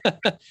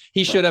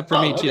 He showed up for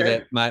me too.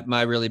 That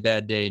my really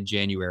bad day in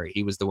January.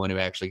 He was the one who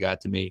actually got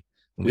to me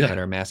when we had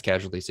our mass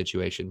casualty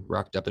situation,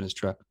 rocked up in his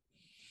truck.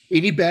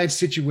 Any bad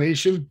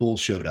situation, Bull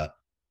showed up.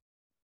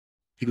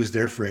 He was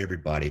there for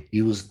everybody.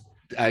 He was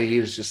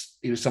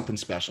something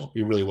special.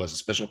 He really was a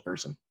special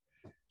person.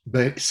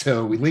 But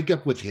so we link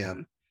up with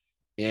him.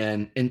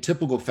 And in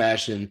typical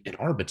fashion in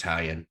our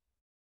battalion,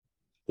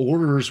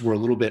 orders were a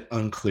little bit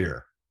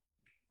unclear,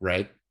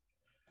 right?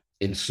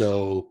 And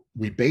so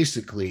we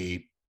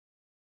basically,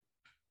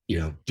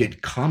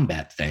 did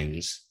combat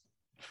things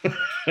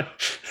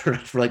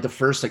for like the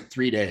first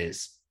 3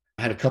 days.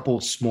 I had a couple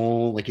of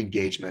small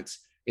engagements,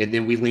 and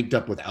then we linked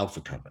up with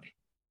Alpha Company,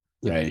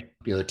 right?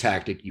 The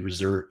tactic you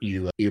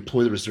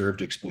deploy the reserve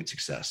to exploit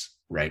success,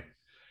 right?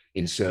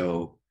 And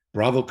so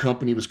Bravo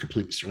Company was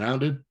completely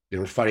surrounded. They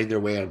were fighting their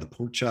way out of the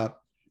pork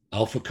chop.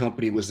 Alpha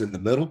Company was in the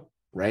middle,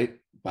 right,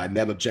 by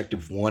MEB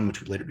Objective 1, which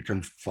would later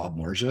become FOB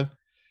Marja.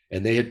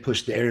 And they had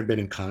pushed there and been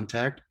in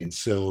contact. And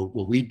so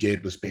what we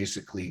did was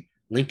basically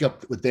link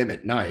up with them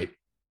at night,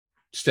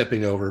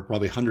 stepping over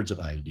probably hundreds of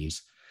IEDs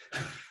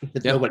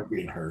with nobody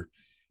being hurt.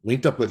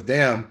 Linked up with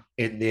them,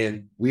 and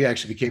then we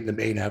actually became the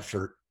main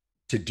effort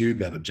to do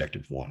MEB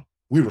Objective 1.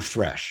 We were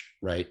fresh,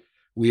 right?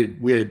 We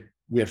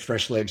had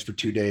fresh legs for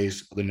 2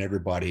 days other than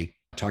everybody.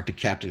 Talked to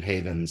Captain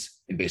Havens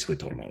and basically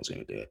told him I was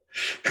going to do it.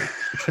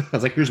 I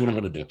was like, here's what I'm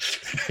going to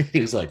do.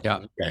 He was like,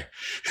 okay.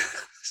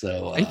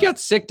 So he got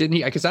sick, didn't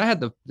he? Because I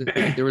had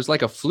there was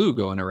like a flu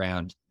going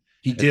around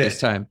he at did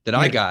this time that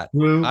I got.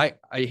 I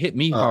hit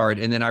me hard.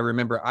 And then I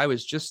remember I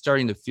was just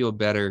starting to feel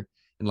better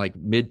in like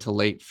mid to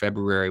late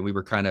February. We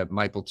were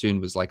my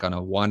platoon was like on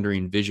a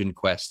wandering vision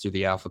quest through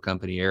the Alpha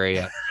Company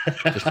area.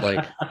 Just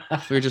like,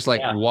 we were just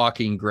like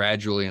walking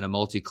gradually in a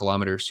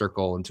multi-kilometer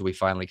circle until we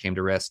finally came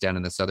to rest down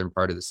in the southern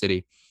part of the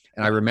city.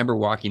 And I remember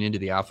walking into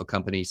the Alpha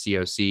Company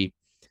COC,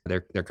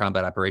 their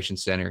combat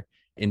operations center,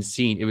 and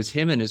seeing, it was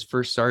him and his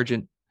first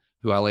sergeant,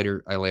 who I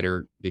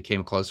later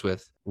became close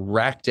with,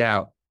 racked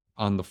out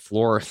on the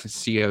floor of the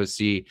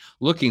COC,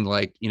 looking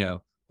like,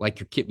 like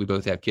your kid. We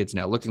both have kids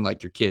now, looking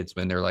like your kids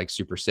when they're like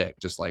super sick,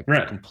 just like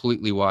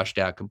completely washed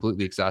out,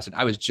 completely exhausted.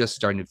 I was just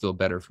starting to feel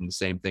better from the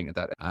same thing. I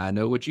thought, I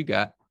know what you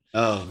got.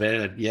 Oh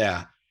man,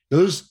 yeah.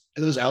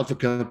 The Alpha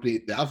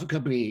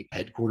Company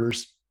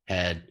headquarters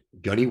had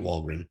Gunny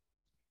Walgren.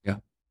 Yeah.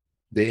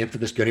 The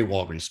infamous Gunny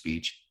Walgren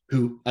speech,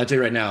 who I'll tell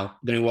you right now,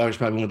 Gunny Walgren is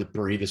probably one of the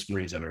bravest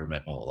Marines I've ever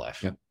met in my whole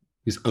life. Yeah.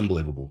 He's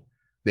unbelievable.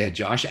 They had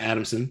Josh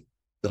Adamson,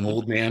 the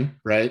old man,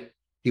 right?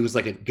 He was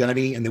like a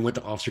gunny and then went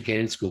to officer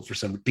candidate school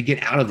to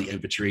get out of the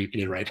infantry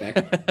and then right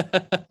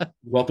back.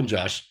 Welcome,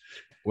 Josh.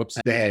 Whoops.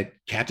 They had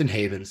Captain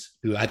Havens,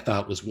 who I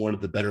thought was one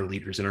of the better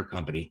leaders in our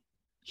company.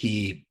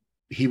 He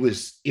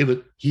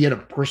had a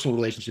personal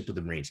relationship with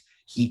the Marines.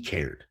 He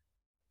cared.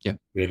 Yeah.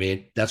 You know what I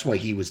mean? That's why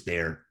he was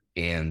there,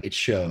 and it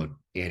showed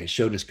in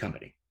his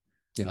company.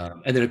 Yeah.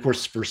 And then of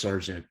course, First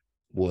Sergeant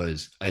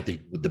was, I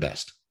think, the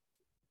best.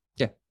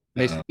 Yeah.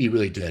 He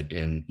really did.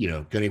 And,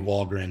 Gunny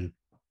Walgren,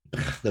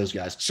 those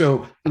guys.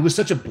 So it was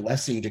such a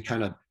blessing to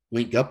kind of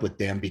link up with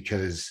them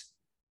because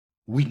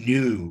we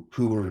knew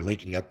who we were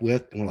linking up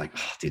with. And we're like,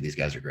 oh, dude, these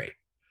guys are great.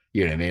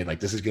 You know what I mean? Like,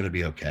 this is going to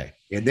be okay.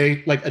 And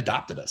they like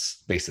adopted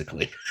us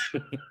basically.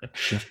 You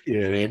know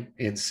what I mean?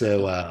 And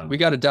so we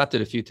got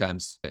adopted a few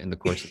times in the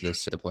course of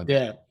this deployment.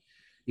 Yeah.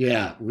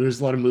 Yeah.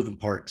 There's a lot of moving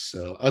parts.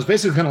 So I was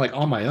basically kind of like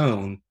on my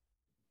own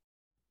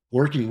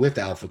working with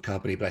Alpha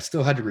Company, but I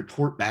still had to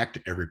report back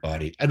to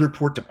everybody. I'd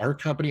report to our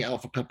company,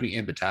 Alpha Company,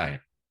 and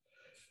battalion.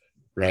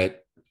 Right.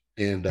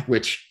 And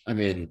which, I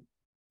mean,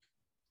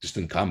 just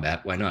in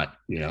combat, why not?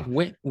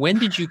 When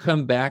did you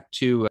come back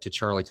to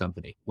Charlie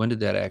Company? When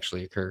did that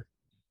actually occur?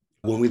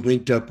 When we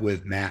linked up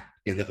with Matt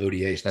in the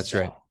ODA. That's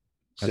right.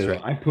 That's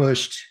right. I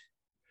pushed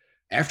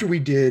after we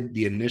did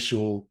the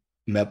initial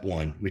MEP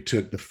 1, we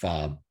took that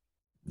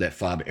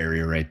FOB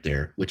area right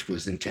there, which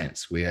was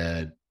intense. We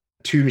had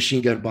 2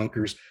 machine gun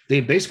bunkers. They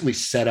basically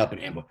set up an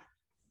ambush.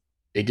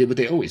 They did what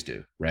they always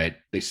do, right?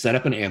 They set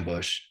up an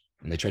ambush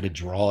and they tried to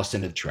draw us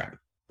into the trap,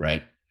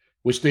 right?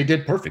 Which they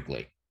did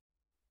perfectly.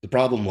 The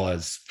problem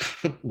was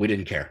we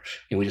didn't care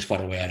and we just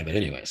fought our way out of it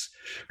anyways,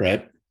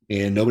 right?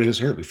 And nobody was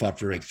hurt. We fought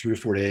for like 3 or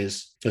 4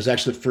 days. It was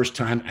actually the first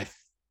time,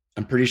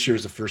 I'm pretty sure it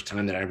was the first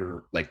time that I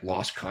ever like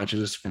lost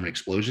consciousness from an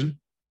explosion.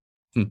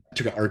 I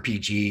took an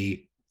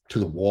RPG to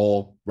the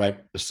wall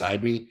right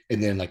beside me.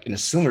 And then like in a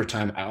similar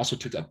time, I also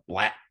took a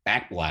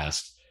back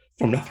blast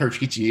from an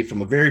RPG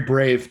from a very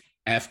brave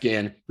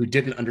Afghan who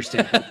didn't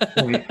understand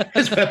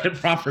his weapon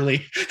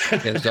properly.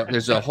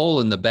 There's a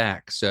hole in the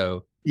back,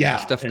 so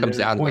stuff comes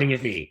out pointing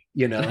at me,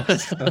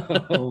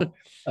 So,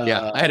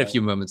 I had a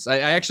few moments.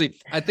 I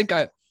think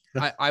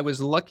I was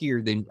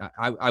luckier than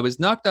I was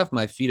knocked off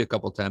my feet a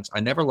couple of times. I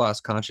never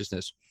lost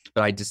consciousness,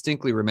 but I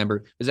distinctly remember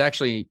it was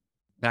actually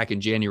back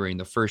in January, in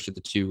the first of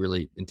the 2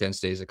 really intense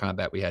days of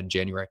combat we had in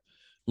January,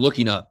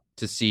 looking up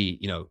to see,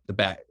 the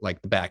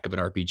back of an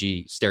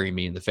RPG staring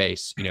me in the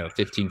face,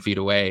 15 feet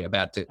away,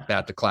 about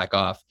to clack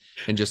off,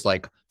 and just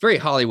like very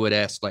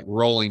Hollywood-esque, like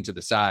rolling to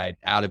the side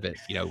out of it,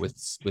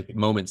 with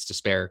moments to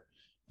spare.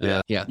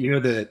 Yeah.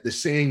 The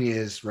saying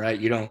is, right,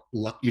 you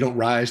don't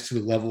rise to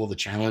the level of the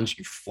challenge,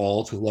 you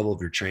fall to the level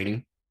of your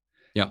training.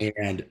 Yeah.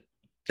 And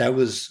that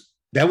was,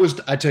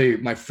 I tell you,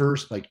 my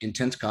first like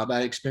intense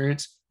combat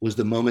experience was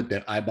the moment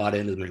that I bought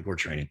into the Marine Corps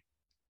training.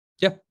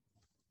 Yeah.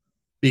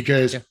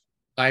 Because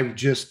I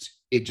just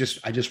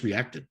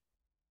reacted,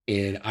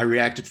 and I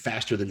reacted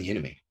faster than the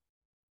enemy.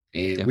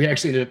 And we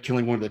actually ended up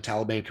killing one of the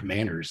Taliban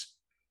commanders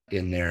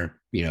in there.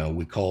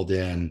 We called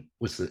in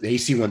the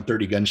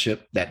AC-130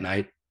 gunship that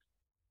night.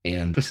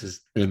 And this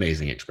is an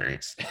amazing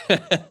experience.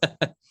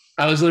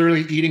 I was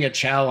literally eating a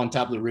chow on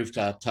top of the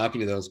rooftop, talking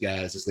to those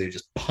guys as they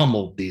just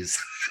pummeled these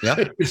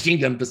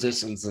machine gun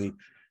positions. And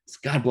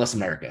God bless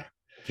America.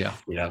 Yeah.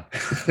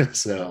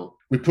 So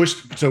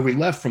we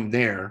left from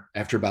there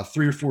after about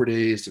 3 or 4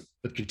 days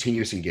of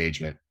continuous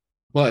engagement,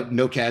 but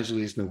no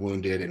casualties, no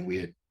wounded. And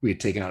we had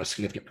taken out a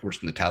significant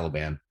portion of the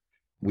Taliban.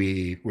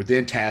 We were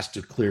then tasked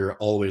to clear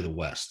all the way to the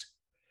west.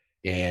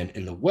 And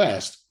in the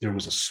west, there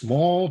was a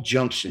small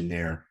junction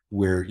there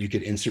where you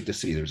could insert the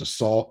city. There was a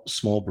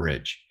small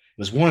bridge.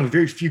 It was one of the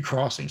very few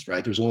crossings,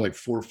 right? There was only like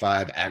 4 or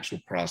 5 actual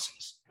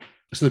crossings.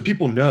 So that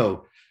people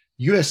know,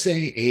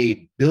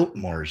 USAA built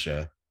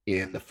Marja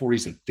in the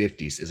 40s and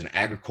 50s as an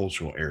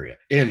agricultural area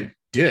and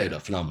did a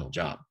phenomenal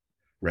job,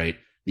 right?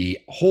 The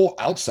whole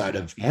outside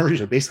of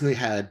Marja basically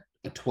had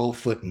a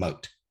 12-foot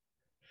moat.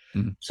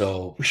 Mhm.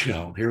 So,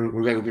 here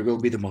we're going to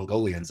be the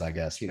Mongolians, I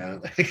guess,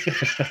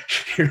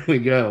 here we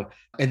go.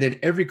 And then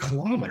every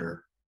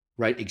kilometer,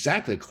 right,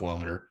 exactly a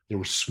kilometer, there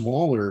were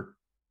smaller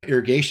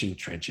irrigation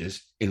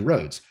trenches and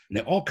roads, and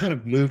they all kind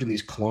of moved in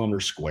these kilometer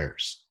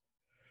squares,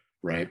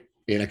 right?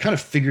 And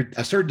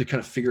I started to kind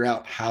of figure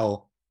out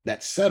how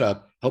that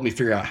setup helped me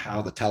figure out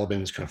how the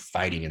Taliban was kind of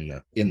fighting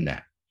in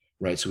that,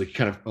 right? So we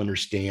kind of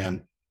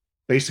understand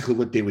basically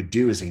what they would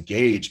do is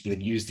engage and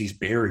then use these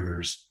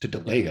barriers to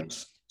delay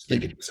us so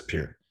they could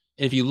disappear.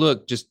 If you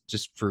look, just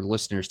for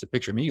listeners to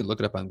picture, you can look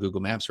it up on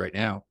Google Maps right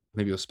now.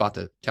 Maybe you'll spot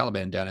the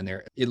Taliban down in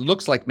there. It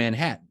looks like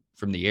Manhattan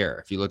from the air.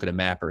 If you look at a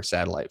map or a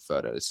satellite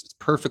photo, it's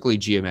perfectly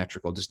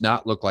geometrical. Does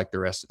not look like the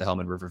rest of the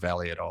Helmand River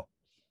Valley at all.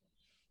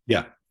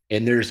 Yeah.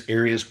 And there's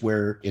areas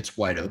where it's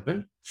wide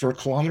open for a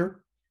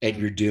kilometer, and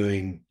you're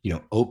doing,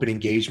 open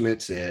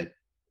engagements at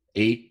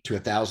 8 to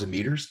 1,000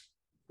 meters,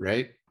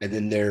 right? And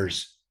then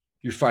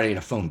you're fighting in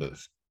a phone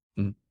booth,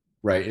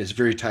 right? It's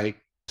very tight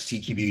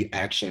CQB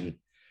action.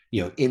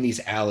 In these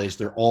alleys,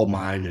 they're all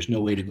mined. There's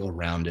no way to go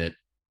around it,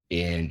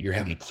 and you're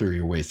having to clear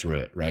your way through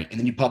it, right? And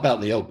then you pop out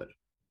in the open,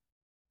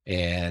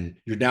 and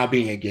you're now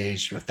being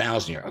engaged for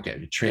 1,000 yards. Okay,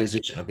 you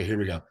transition. Okay, here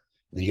we go. And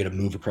then you got to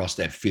move across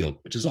that field,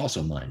 which is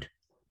also mined.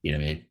 You know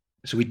what I mean?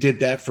 So we did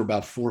that for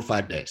about 4 or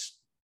 5 days,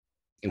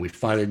 and we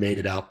finally made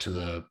it out to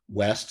the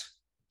west.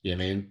 You know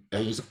what I mean?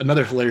 It was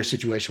another hilarious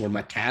situation where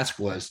my task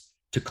was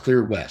to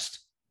clear west,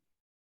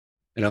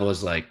 and I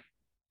was like,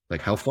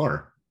 how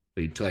far?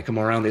 Until I come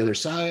around the other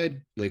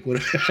side? Like,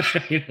 what?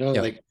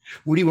 Like,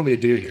 what do you want me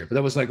to do here? But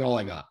that was like all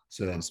I got.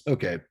 So that's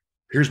okay.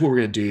 Here's what we're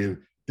gonna do.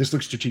 This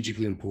looks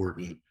strategically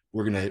important.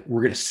 We're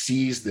gonna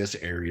seize this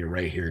area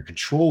right here,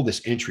 control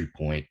this entry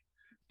point,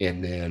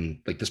 and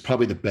then that's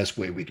probably the best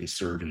way we can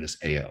serve in this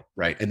AO,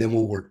 right? And then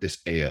we'll work this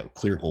AO,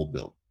 clear hold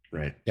build,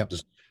 right? Yep.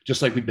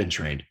 Just like we've been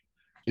trained.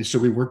 And so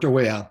we worked our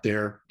way out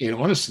there. And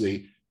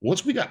honestly,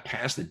 once we got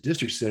past the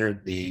district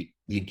center, the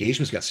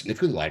engagements got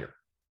significantly lighter.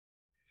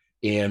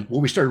 And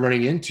what we started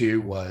running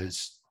into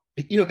was,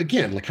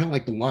 again, kind of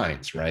like the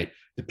lines, right?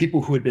 The people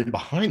who had been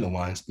behind the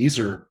lines, these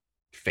are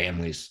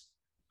families,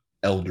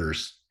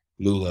 elders,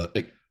 mullah,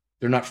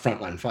 they're not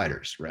frontline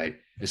fighters, right?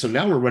 And so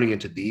now we're running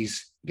into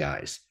these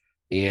guys,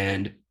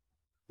 and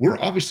we're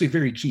obviously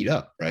very keyed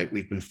up, right?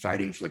 We've been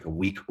fighting for like a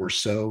week or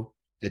so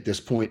at this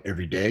point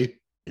every day.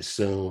 And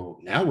so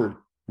now we're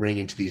running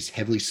into these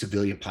heavily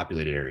civilian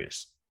populated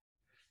areas.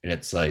 And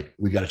it's like,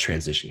 we got to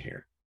transition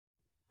here,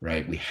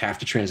 right? We have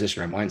to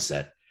transition our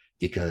mindset,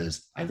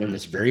 because I learned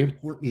this very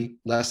important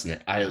lesson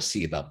at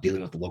IOC about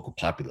dealing with the local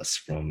populace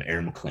from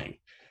Aaron McLean.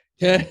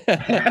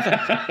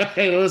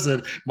 Hey,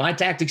 listen, my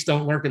tactics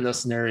don't work in those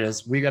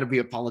scenarios. We got to be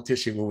a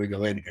politician when we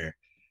go in here.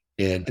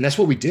 And that's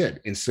what we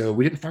did. And so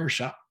we didn't fire a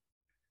shot.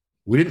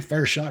 We didn't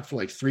fire a shot for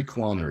like 3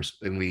 kilometers.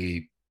 And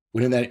we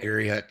went in that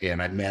area,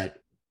 and I met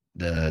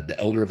the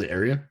elder of the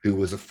area, who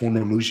was a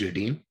former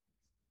Mujahideen.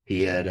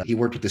 He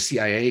worked with the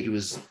CIA. He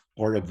was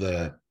part of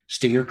the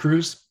Stinger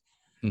crews.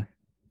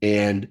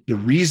 And the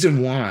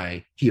reason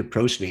why he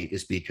approached me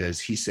is because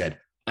he said,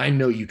 I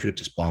know you could have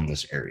just bombed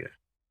this area,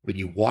 but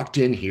you walked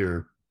in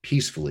here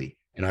peacefully,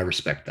 and I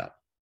respect that.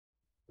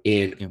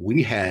 And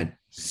we had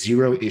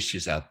 0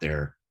 issues out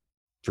there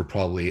for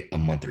probably a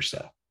month or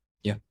so.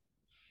 Yeah.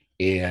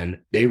 And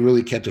they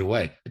really kept it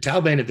away. The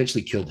Taliban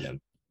eventually killed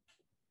him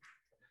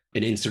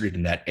and inserted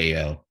in that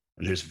AO.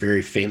 And there's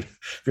a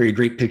very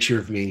great picture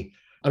of me.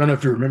 I don't know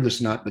if you remember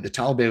this or not, but the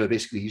Taliban would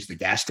basically use the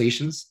gas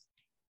stations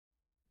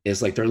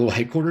as like their little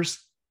headquarters.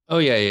 Oh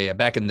yeah.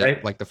 Back in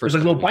the right? the first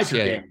like little biker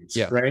gangs,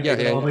 right?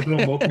 Like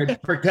little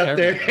parked up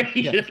there.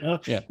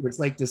 It's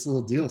like this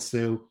little deal.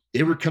 So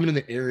they were coming in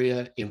the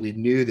area, and we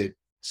knew that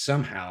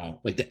somehow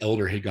like the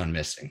elder had gone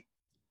missing,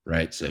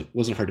 right? So it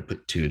wasn't hard to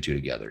put 2 and 2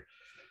 together.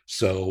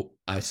 So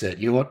I said,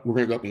 you know what? We're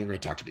gonna go up and we're gonna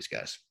talk to these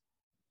guys.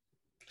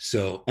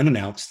 So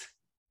unannounced,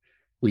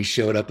 we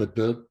showed up at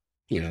the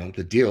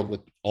deal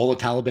with all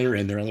the Taliban are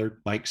in there, all their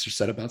bikes are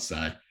set up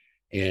outside.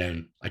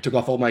 And I took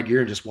off all my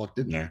gear and just walked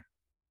in there.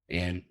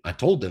 And I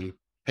told them,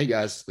 hey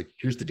guys, like,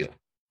 here's the deal.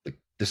 Like,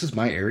 this is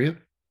my area.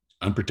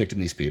 I'm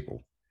protecting these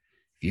people.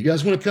 If you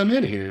guys want to come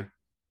in here,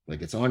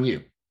 like, it's on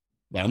you.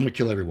 But I'm going to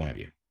kill every one of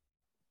you.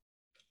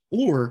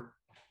 Or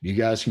you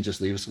guys can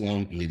just leave us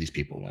alone and leave these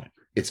people alone.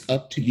 It's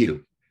up to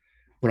you.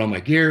 Put on my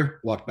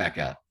gear, walked back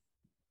out.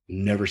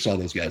 Never saw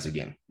those guys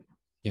again.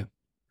 Yeah.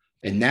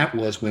 And that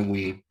was when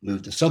we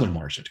moved to Southern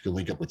March to go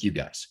link up with you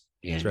guys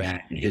and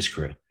Matt and his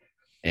crew.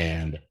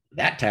 And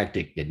that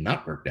tactic did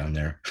not work down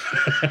there.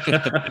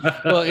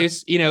 Well,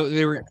 it's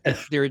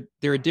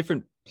they're a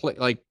different place.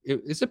 Like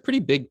it's a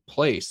pretty big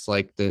place.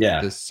 Like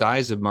the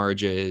size of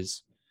Marja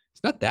it's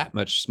not that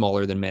much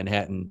smaller than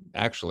Manhattan.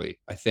 Actually,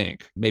 I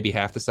think maybe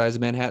half the size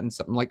of Manhattan,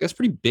 something like that's.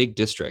 Pretty big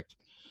district.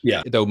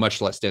 Yeah, though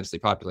much less densely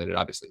populated.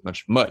 Obviously,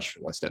 much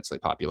less densely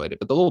populated.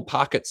 But the little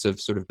pockets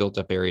of sort of built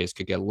up areas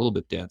could get a little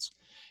bit dense.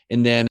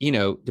 And then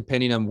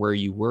depending on where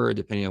you were,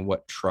 depending on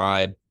what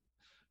tribe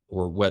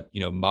or what,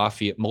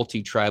 mafia,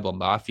 multi-tribal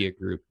mafia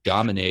group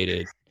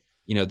dominated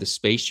the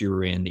space you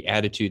were in, the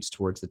attitudes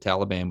towards the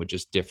Taliban would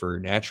just differ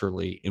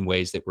naturally in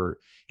ways that were,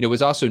 it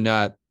was also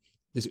not,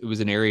 it was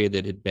an area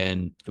that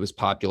it was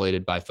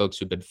populated by folks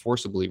who'd been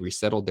forcibly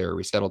resettled there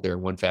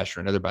in one fashion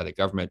or another by the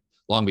government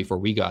long before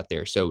we got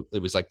there. So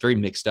it was like very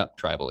mixed up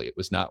tribally. It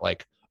was not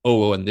like,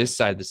 oh, on this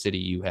side of the city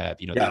you have,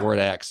 the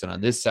Nordax, and on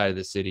this side of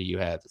the city you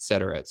have, et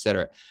cetera, et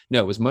cetera. No,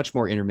 it was much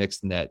more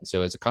intermixed than that.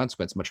 So as a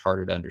consequence, much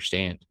harder to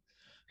understand.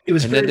 It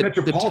was and very then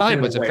the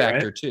time was a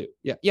factor right? too.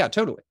 Yeah,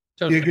 totally.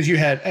 Because you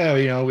had,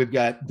 we've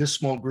got this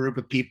small group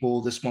of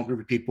people,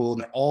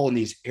 and they're all in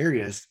these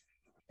areas.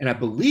 And I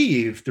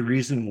believe the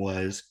reason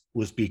was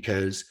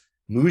because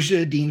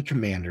Mujahideen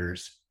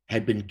commanders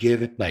had been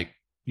given,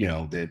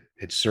 that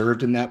had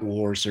served in that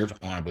war, served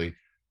honorably.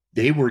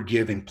 They were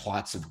given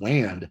plots of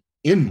land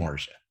in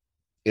Marja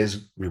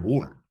as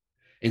reward.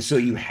 And so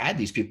you had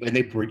these people, and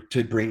they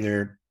bring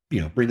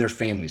their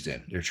families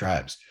in, their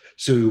tribes.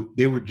 So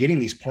they were getting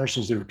these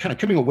parcels. They were kind of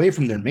coming away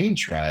from their main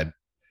tribe,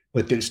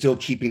 but then still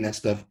keeping that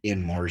stuff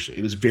in Marja.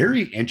 It was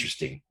very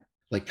interesting,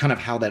 like kind of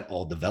how that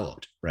all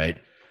developed, right?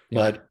 Yeah.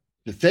 But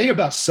the thing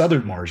about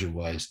Southern Marja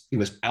was it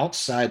was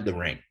outside the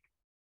ring,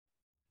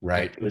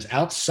 right? It was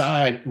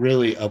outside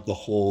really of the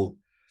whole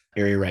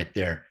area right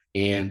there.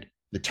 And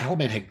the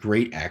Taliban had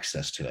great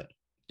access to it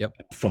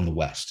from the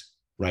West,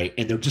 right?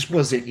 And there just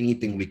wasn't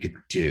anything we could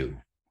do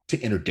to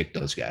interdict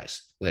those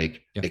guys.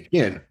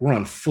 Again, we're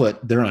on foot,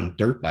 they're on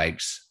dirt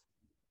bikes.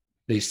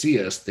 They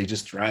see us, they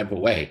just drive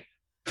away.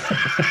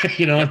 If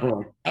they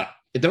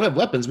don't have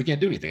weapons, we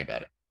can't do anything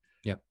about it.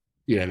 Yeah.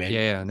 You know what I mean?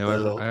 Yeah.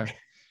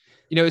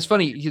 No, it's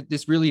funny.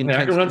 This really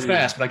intense. I can run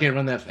fast, but I can't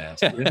run that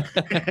fast.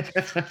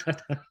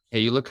 Hey,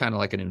 you look kind of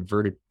like an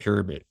inverted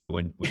pyramid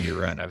when you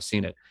run. I've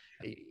seen it.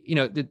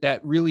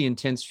 That really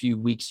intense few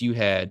weeks you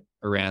had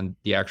around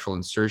the actual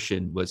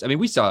insertion was,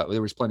 we saw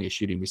there was plenty of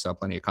shooting. We saw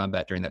plenty of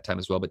combat during that time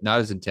as well, but not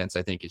as intense,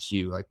 I think, as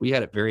you. Like, we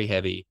had it very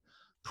heavy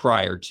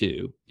prior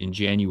to in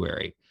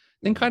January,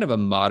 then kind of a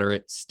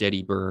moderate,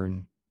 steady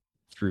burn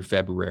through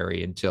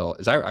February until,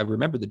 as I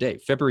remember the day,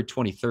 February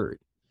 23rd,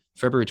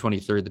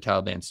 the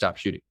Taliban stopped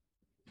shooting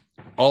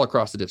all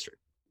across the district,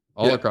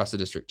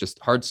 just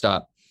hard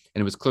stop.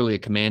 And it was clearly a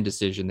command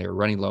decision. They were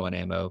running low on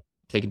ammo,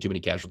 taking too many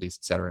casualties,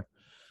 et cetera.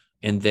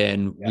 And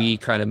then we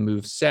kind of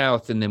moved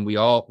south, and then we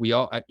all,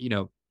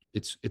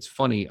 it's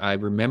funny. I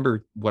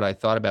remember what I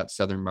thought about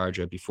Southern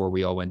Marja before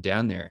we all went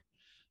down there,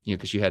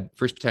 because you had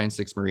 1st Battalion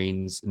 6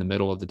 Marines in the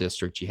middle of the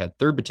district. You had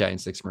 3rd Battalion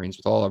 6 Marines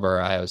with all of our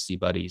IOC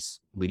buddies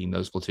leading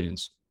those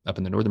platoons up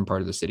in the northern part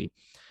of the city.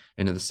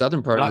 And in the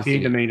southern part of the city,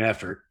 not being the main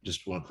effort,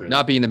 just want to clear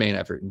not being the main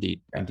effort,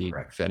 indeed,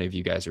 correct. If any of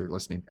you guys are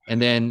listening. And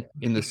then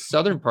in the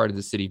southern part of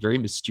the city, very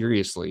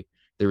mysteriously,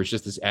 there was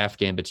just this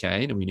Afghan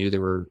battalion, and we knew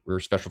there were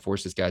special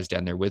forces guys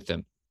down there with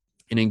them.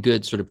 And in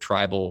good sort of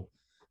tribal,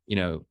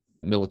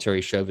 military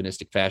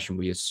chauvinistic fashion,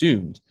 we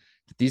assumed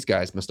that these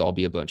guys must all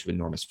be a bunch of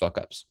enormous fuck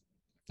ups,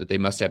 that they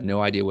must have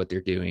no idea what they're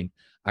doing.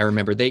 I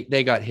remember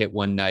they got hit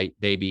one night,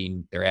 they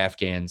being their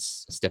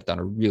Afghans, stepped on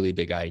a really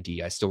big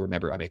ID. I still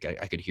remember, I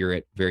could hear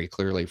it very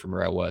clearly from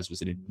where I was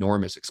an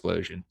enormous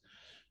explosion.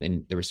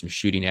 And there was some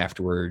shooting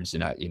afterwards.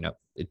 And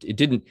it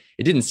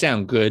didn't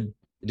sound good.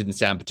 It didn't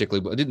sound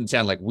particularly well. It didn't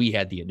sound like we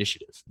had the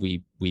initiative,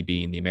 we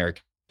being the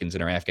Americans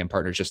and our Afghan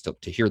partners, just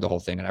to hear the whole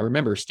thing. And I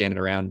remember standing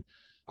around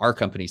our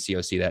company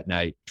COC that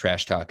night,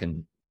 trash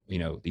talking,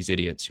 these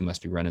idiots who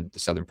must be running the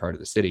southern part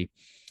of the city.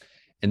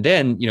 And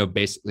then,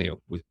 basically,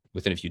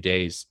 within a few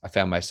days, I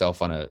found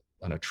myself on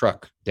a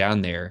truck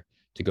down there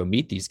to go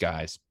meet these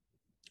guys.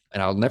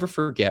 And I'll never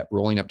forget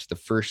rolling up to the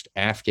first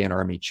Afghan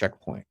army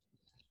checkpoint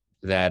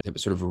that it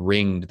was sort of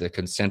ringed the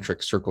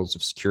concentric circles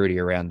of security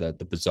around the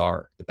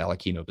bazaar, the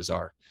Balakino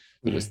Bazaar.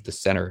 It was the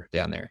center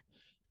down there.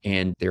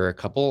 And there are a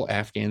couple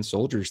Afghan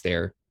soldiers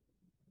there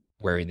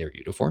wearing their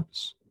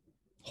uniforms,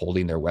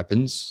 holding their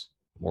weapons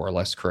more or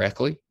less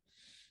correctly,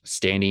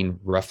 standing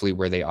roughly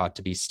where they ought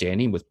to be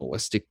standing with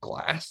ballistic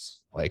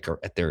glass, like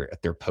at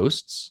their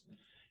posts,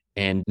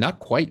 and not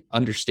quite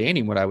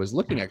understanding what I was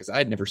looking at, because I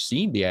had never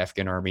seen the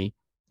Afghan army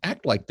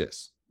act like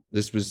this.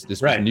 This was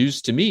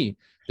news to me,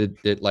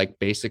 that like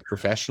basic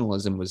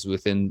professionalism was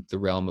within the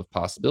realm of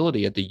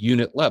possibility at the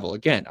unit level.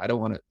 Again, I don't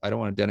want to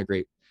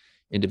denigrate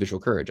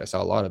individual courage. I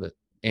saw a lot of it.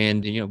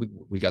 And,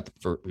 we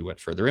went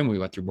further in, we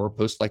went through more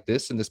posts like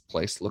this, and this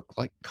place looked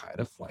like kind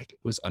of like it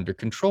was under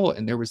control,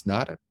 and there was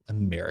not an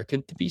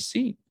American to be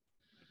seen,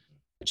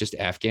 just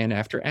Afghan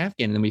after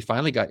Afghan. And then we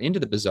finally got into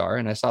the bazaar,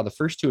 and I saw the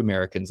first 2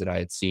 Americans that I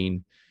had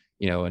seen,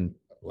 and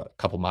a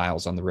couple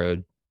miles on the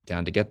road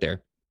down to get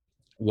there,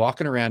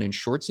 walking around in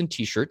shorts and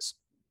t-shirts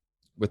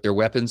with their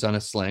weapons on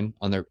a sling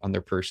on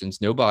their persons,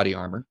 no body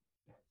armor,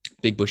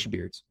 big bushy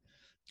beards.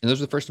 And those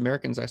were the first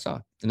Americans I saw.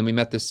 And then we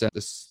met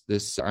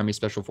this Army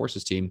Special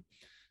Forces team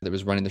that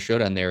was running the show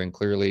down there, and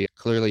clearly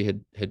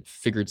had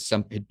figured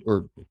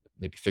or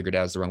maybe figured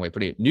out is the wrong way of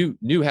putting it,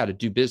 knew how to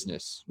do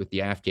business with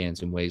the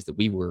Afghans in ways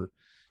that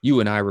you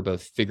and I were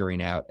both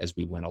figuring out as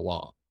we went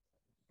along.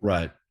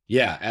 Right.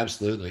 Yeah,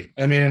 absolutely.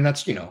 And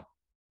that's,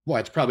 why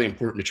it's probably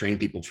important to train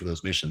people for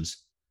those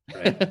missions.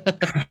 Right.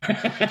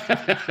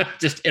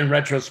 Just in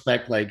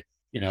retrospect, like,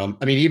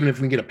 I mean, even if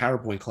we can get a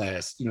PowerPoint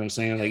class, you know what I'm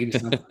saying? Like,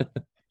 it's not,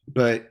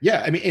 but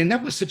yeah, I mean, and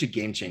that was such a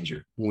game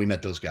changer when we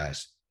met those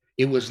guys.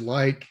 It was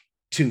like,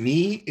 to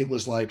me, it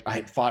was like I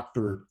had fought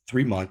for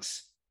 3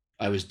 months.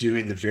 I was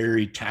doing the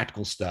very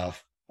tactical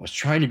stuff. I was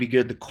trying to be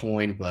good at the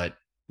coin, but I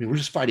mean, we're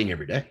just fighting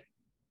every day.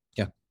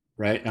 Yeah.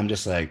 Right. And I'm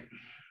just like,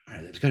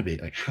 there's going to be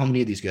like, how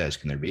many of these guys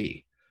can there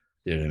be?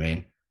 You know what I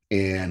mean?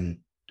 And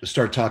to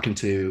start talking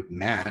to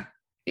Matt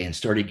and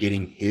started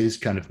getting his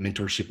kind of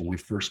mentorship when we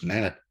first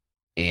met.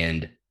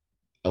 And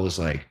I was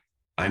like,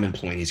 I'm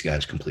employing these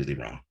guys completely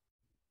wrong.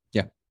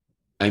 Yeah.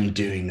 I'm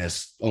doing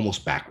this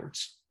almost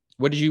backwards.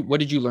 What did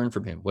you learn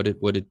from him? What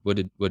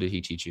did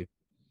he teach you?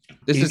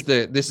 This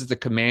is the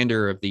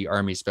commander of the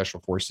Army Special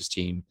Forces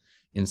team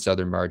in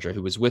Southern Marja,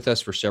 who was with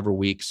us for several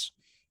weeks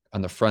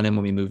on the front end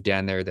when we moved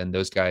down there. Then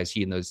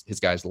he and his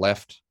guys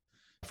left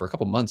for a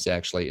couple months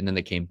actually, and then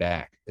they came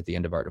back at the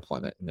end of our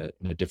deployment in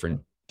a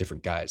different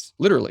guys.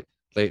 Literally,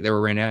 they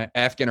were wearing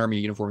Afghan Army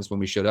uniforms when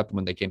we showed up, and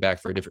when they came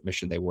back for a different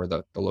mission, they wore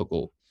the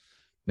local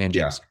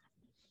manjas.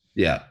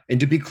 Yeah. And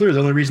to be clear, the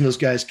only reason those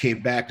guys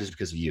came back is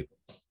because of you.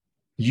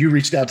 You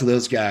reached out to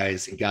those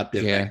guys and got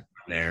them back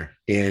there.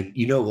 And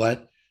you know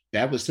what?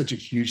 That was such a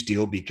huge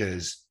deal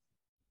because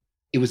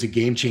it was a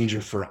game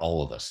changer for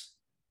all of us.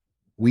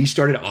 We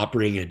started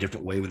operating in a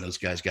different way when those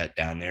guys got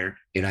down there.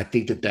 And I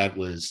think that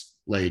was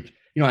like,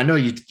 I know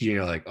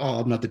you're like, oh,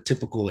 I'm not the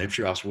typical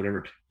infantry officer,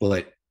 whatever,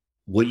 but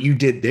what you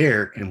did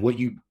there and what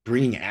you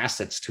bringing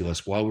assets to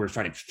us while we're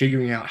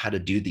figuring out how to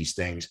do these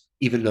things,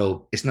 even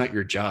though it's not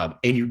your job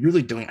and you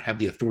really don't have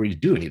the authority to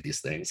do any of these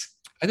things.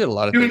 I did a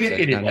lot of things that I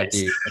did not have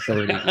the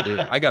authority to do.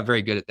 I got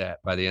very good at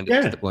that by the end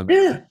of the deployment.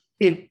 Yeah.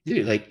 And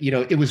dude,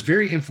 it was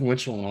very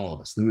influential on all of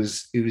us.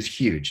 It was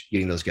huge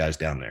getting those guys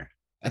down there.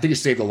 I think it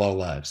saved a lot of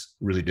lives.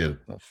 Really do.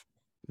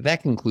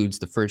 That concludes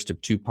the first of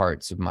 2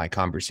 parts of my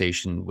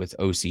conversation with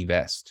O.C.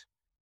 Vest.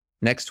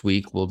 Next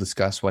week, we'll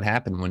discuss what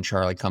happened when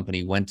Charlie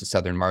Company went to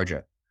Southern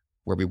Marja,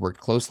 where we worked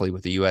closely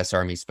with the U.S.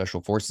 Army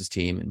Special Forces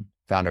team and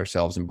found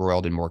ourselves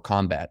embroiled in more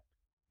combat,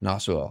 and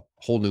also a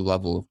whole new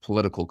level of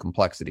political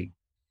complexity.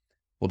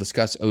 We'll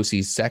discuss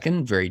OC's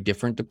second, very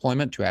different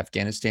deployment to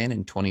Afghanistan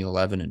in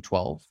 2011 and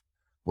 12,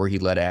 where he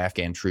led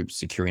Afghan troops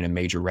securing a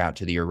major route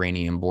to the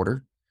Iranian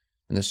border,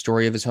 and the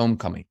story of his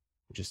homecoming,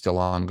 which is still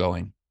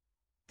ongoing.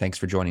 Thanks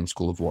for joining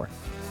School of War.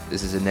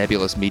 This is a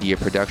Nebulous Media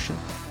production.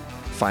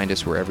 Find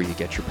us wherever you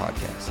get your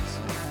podcasts.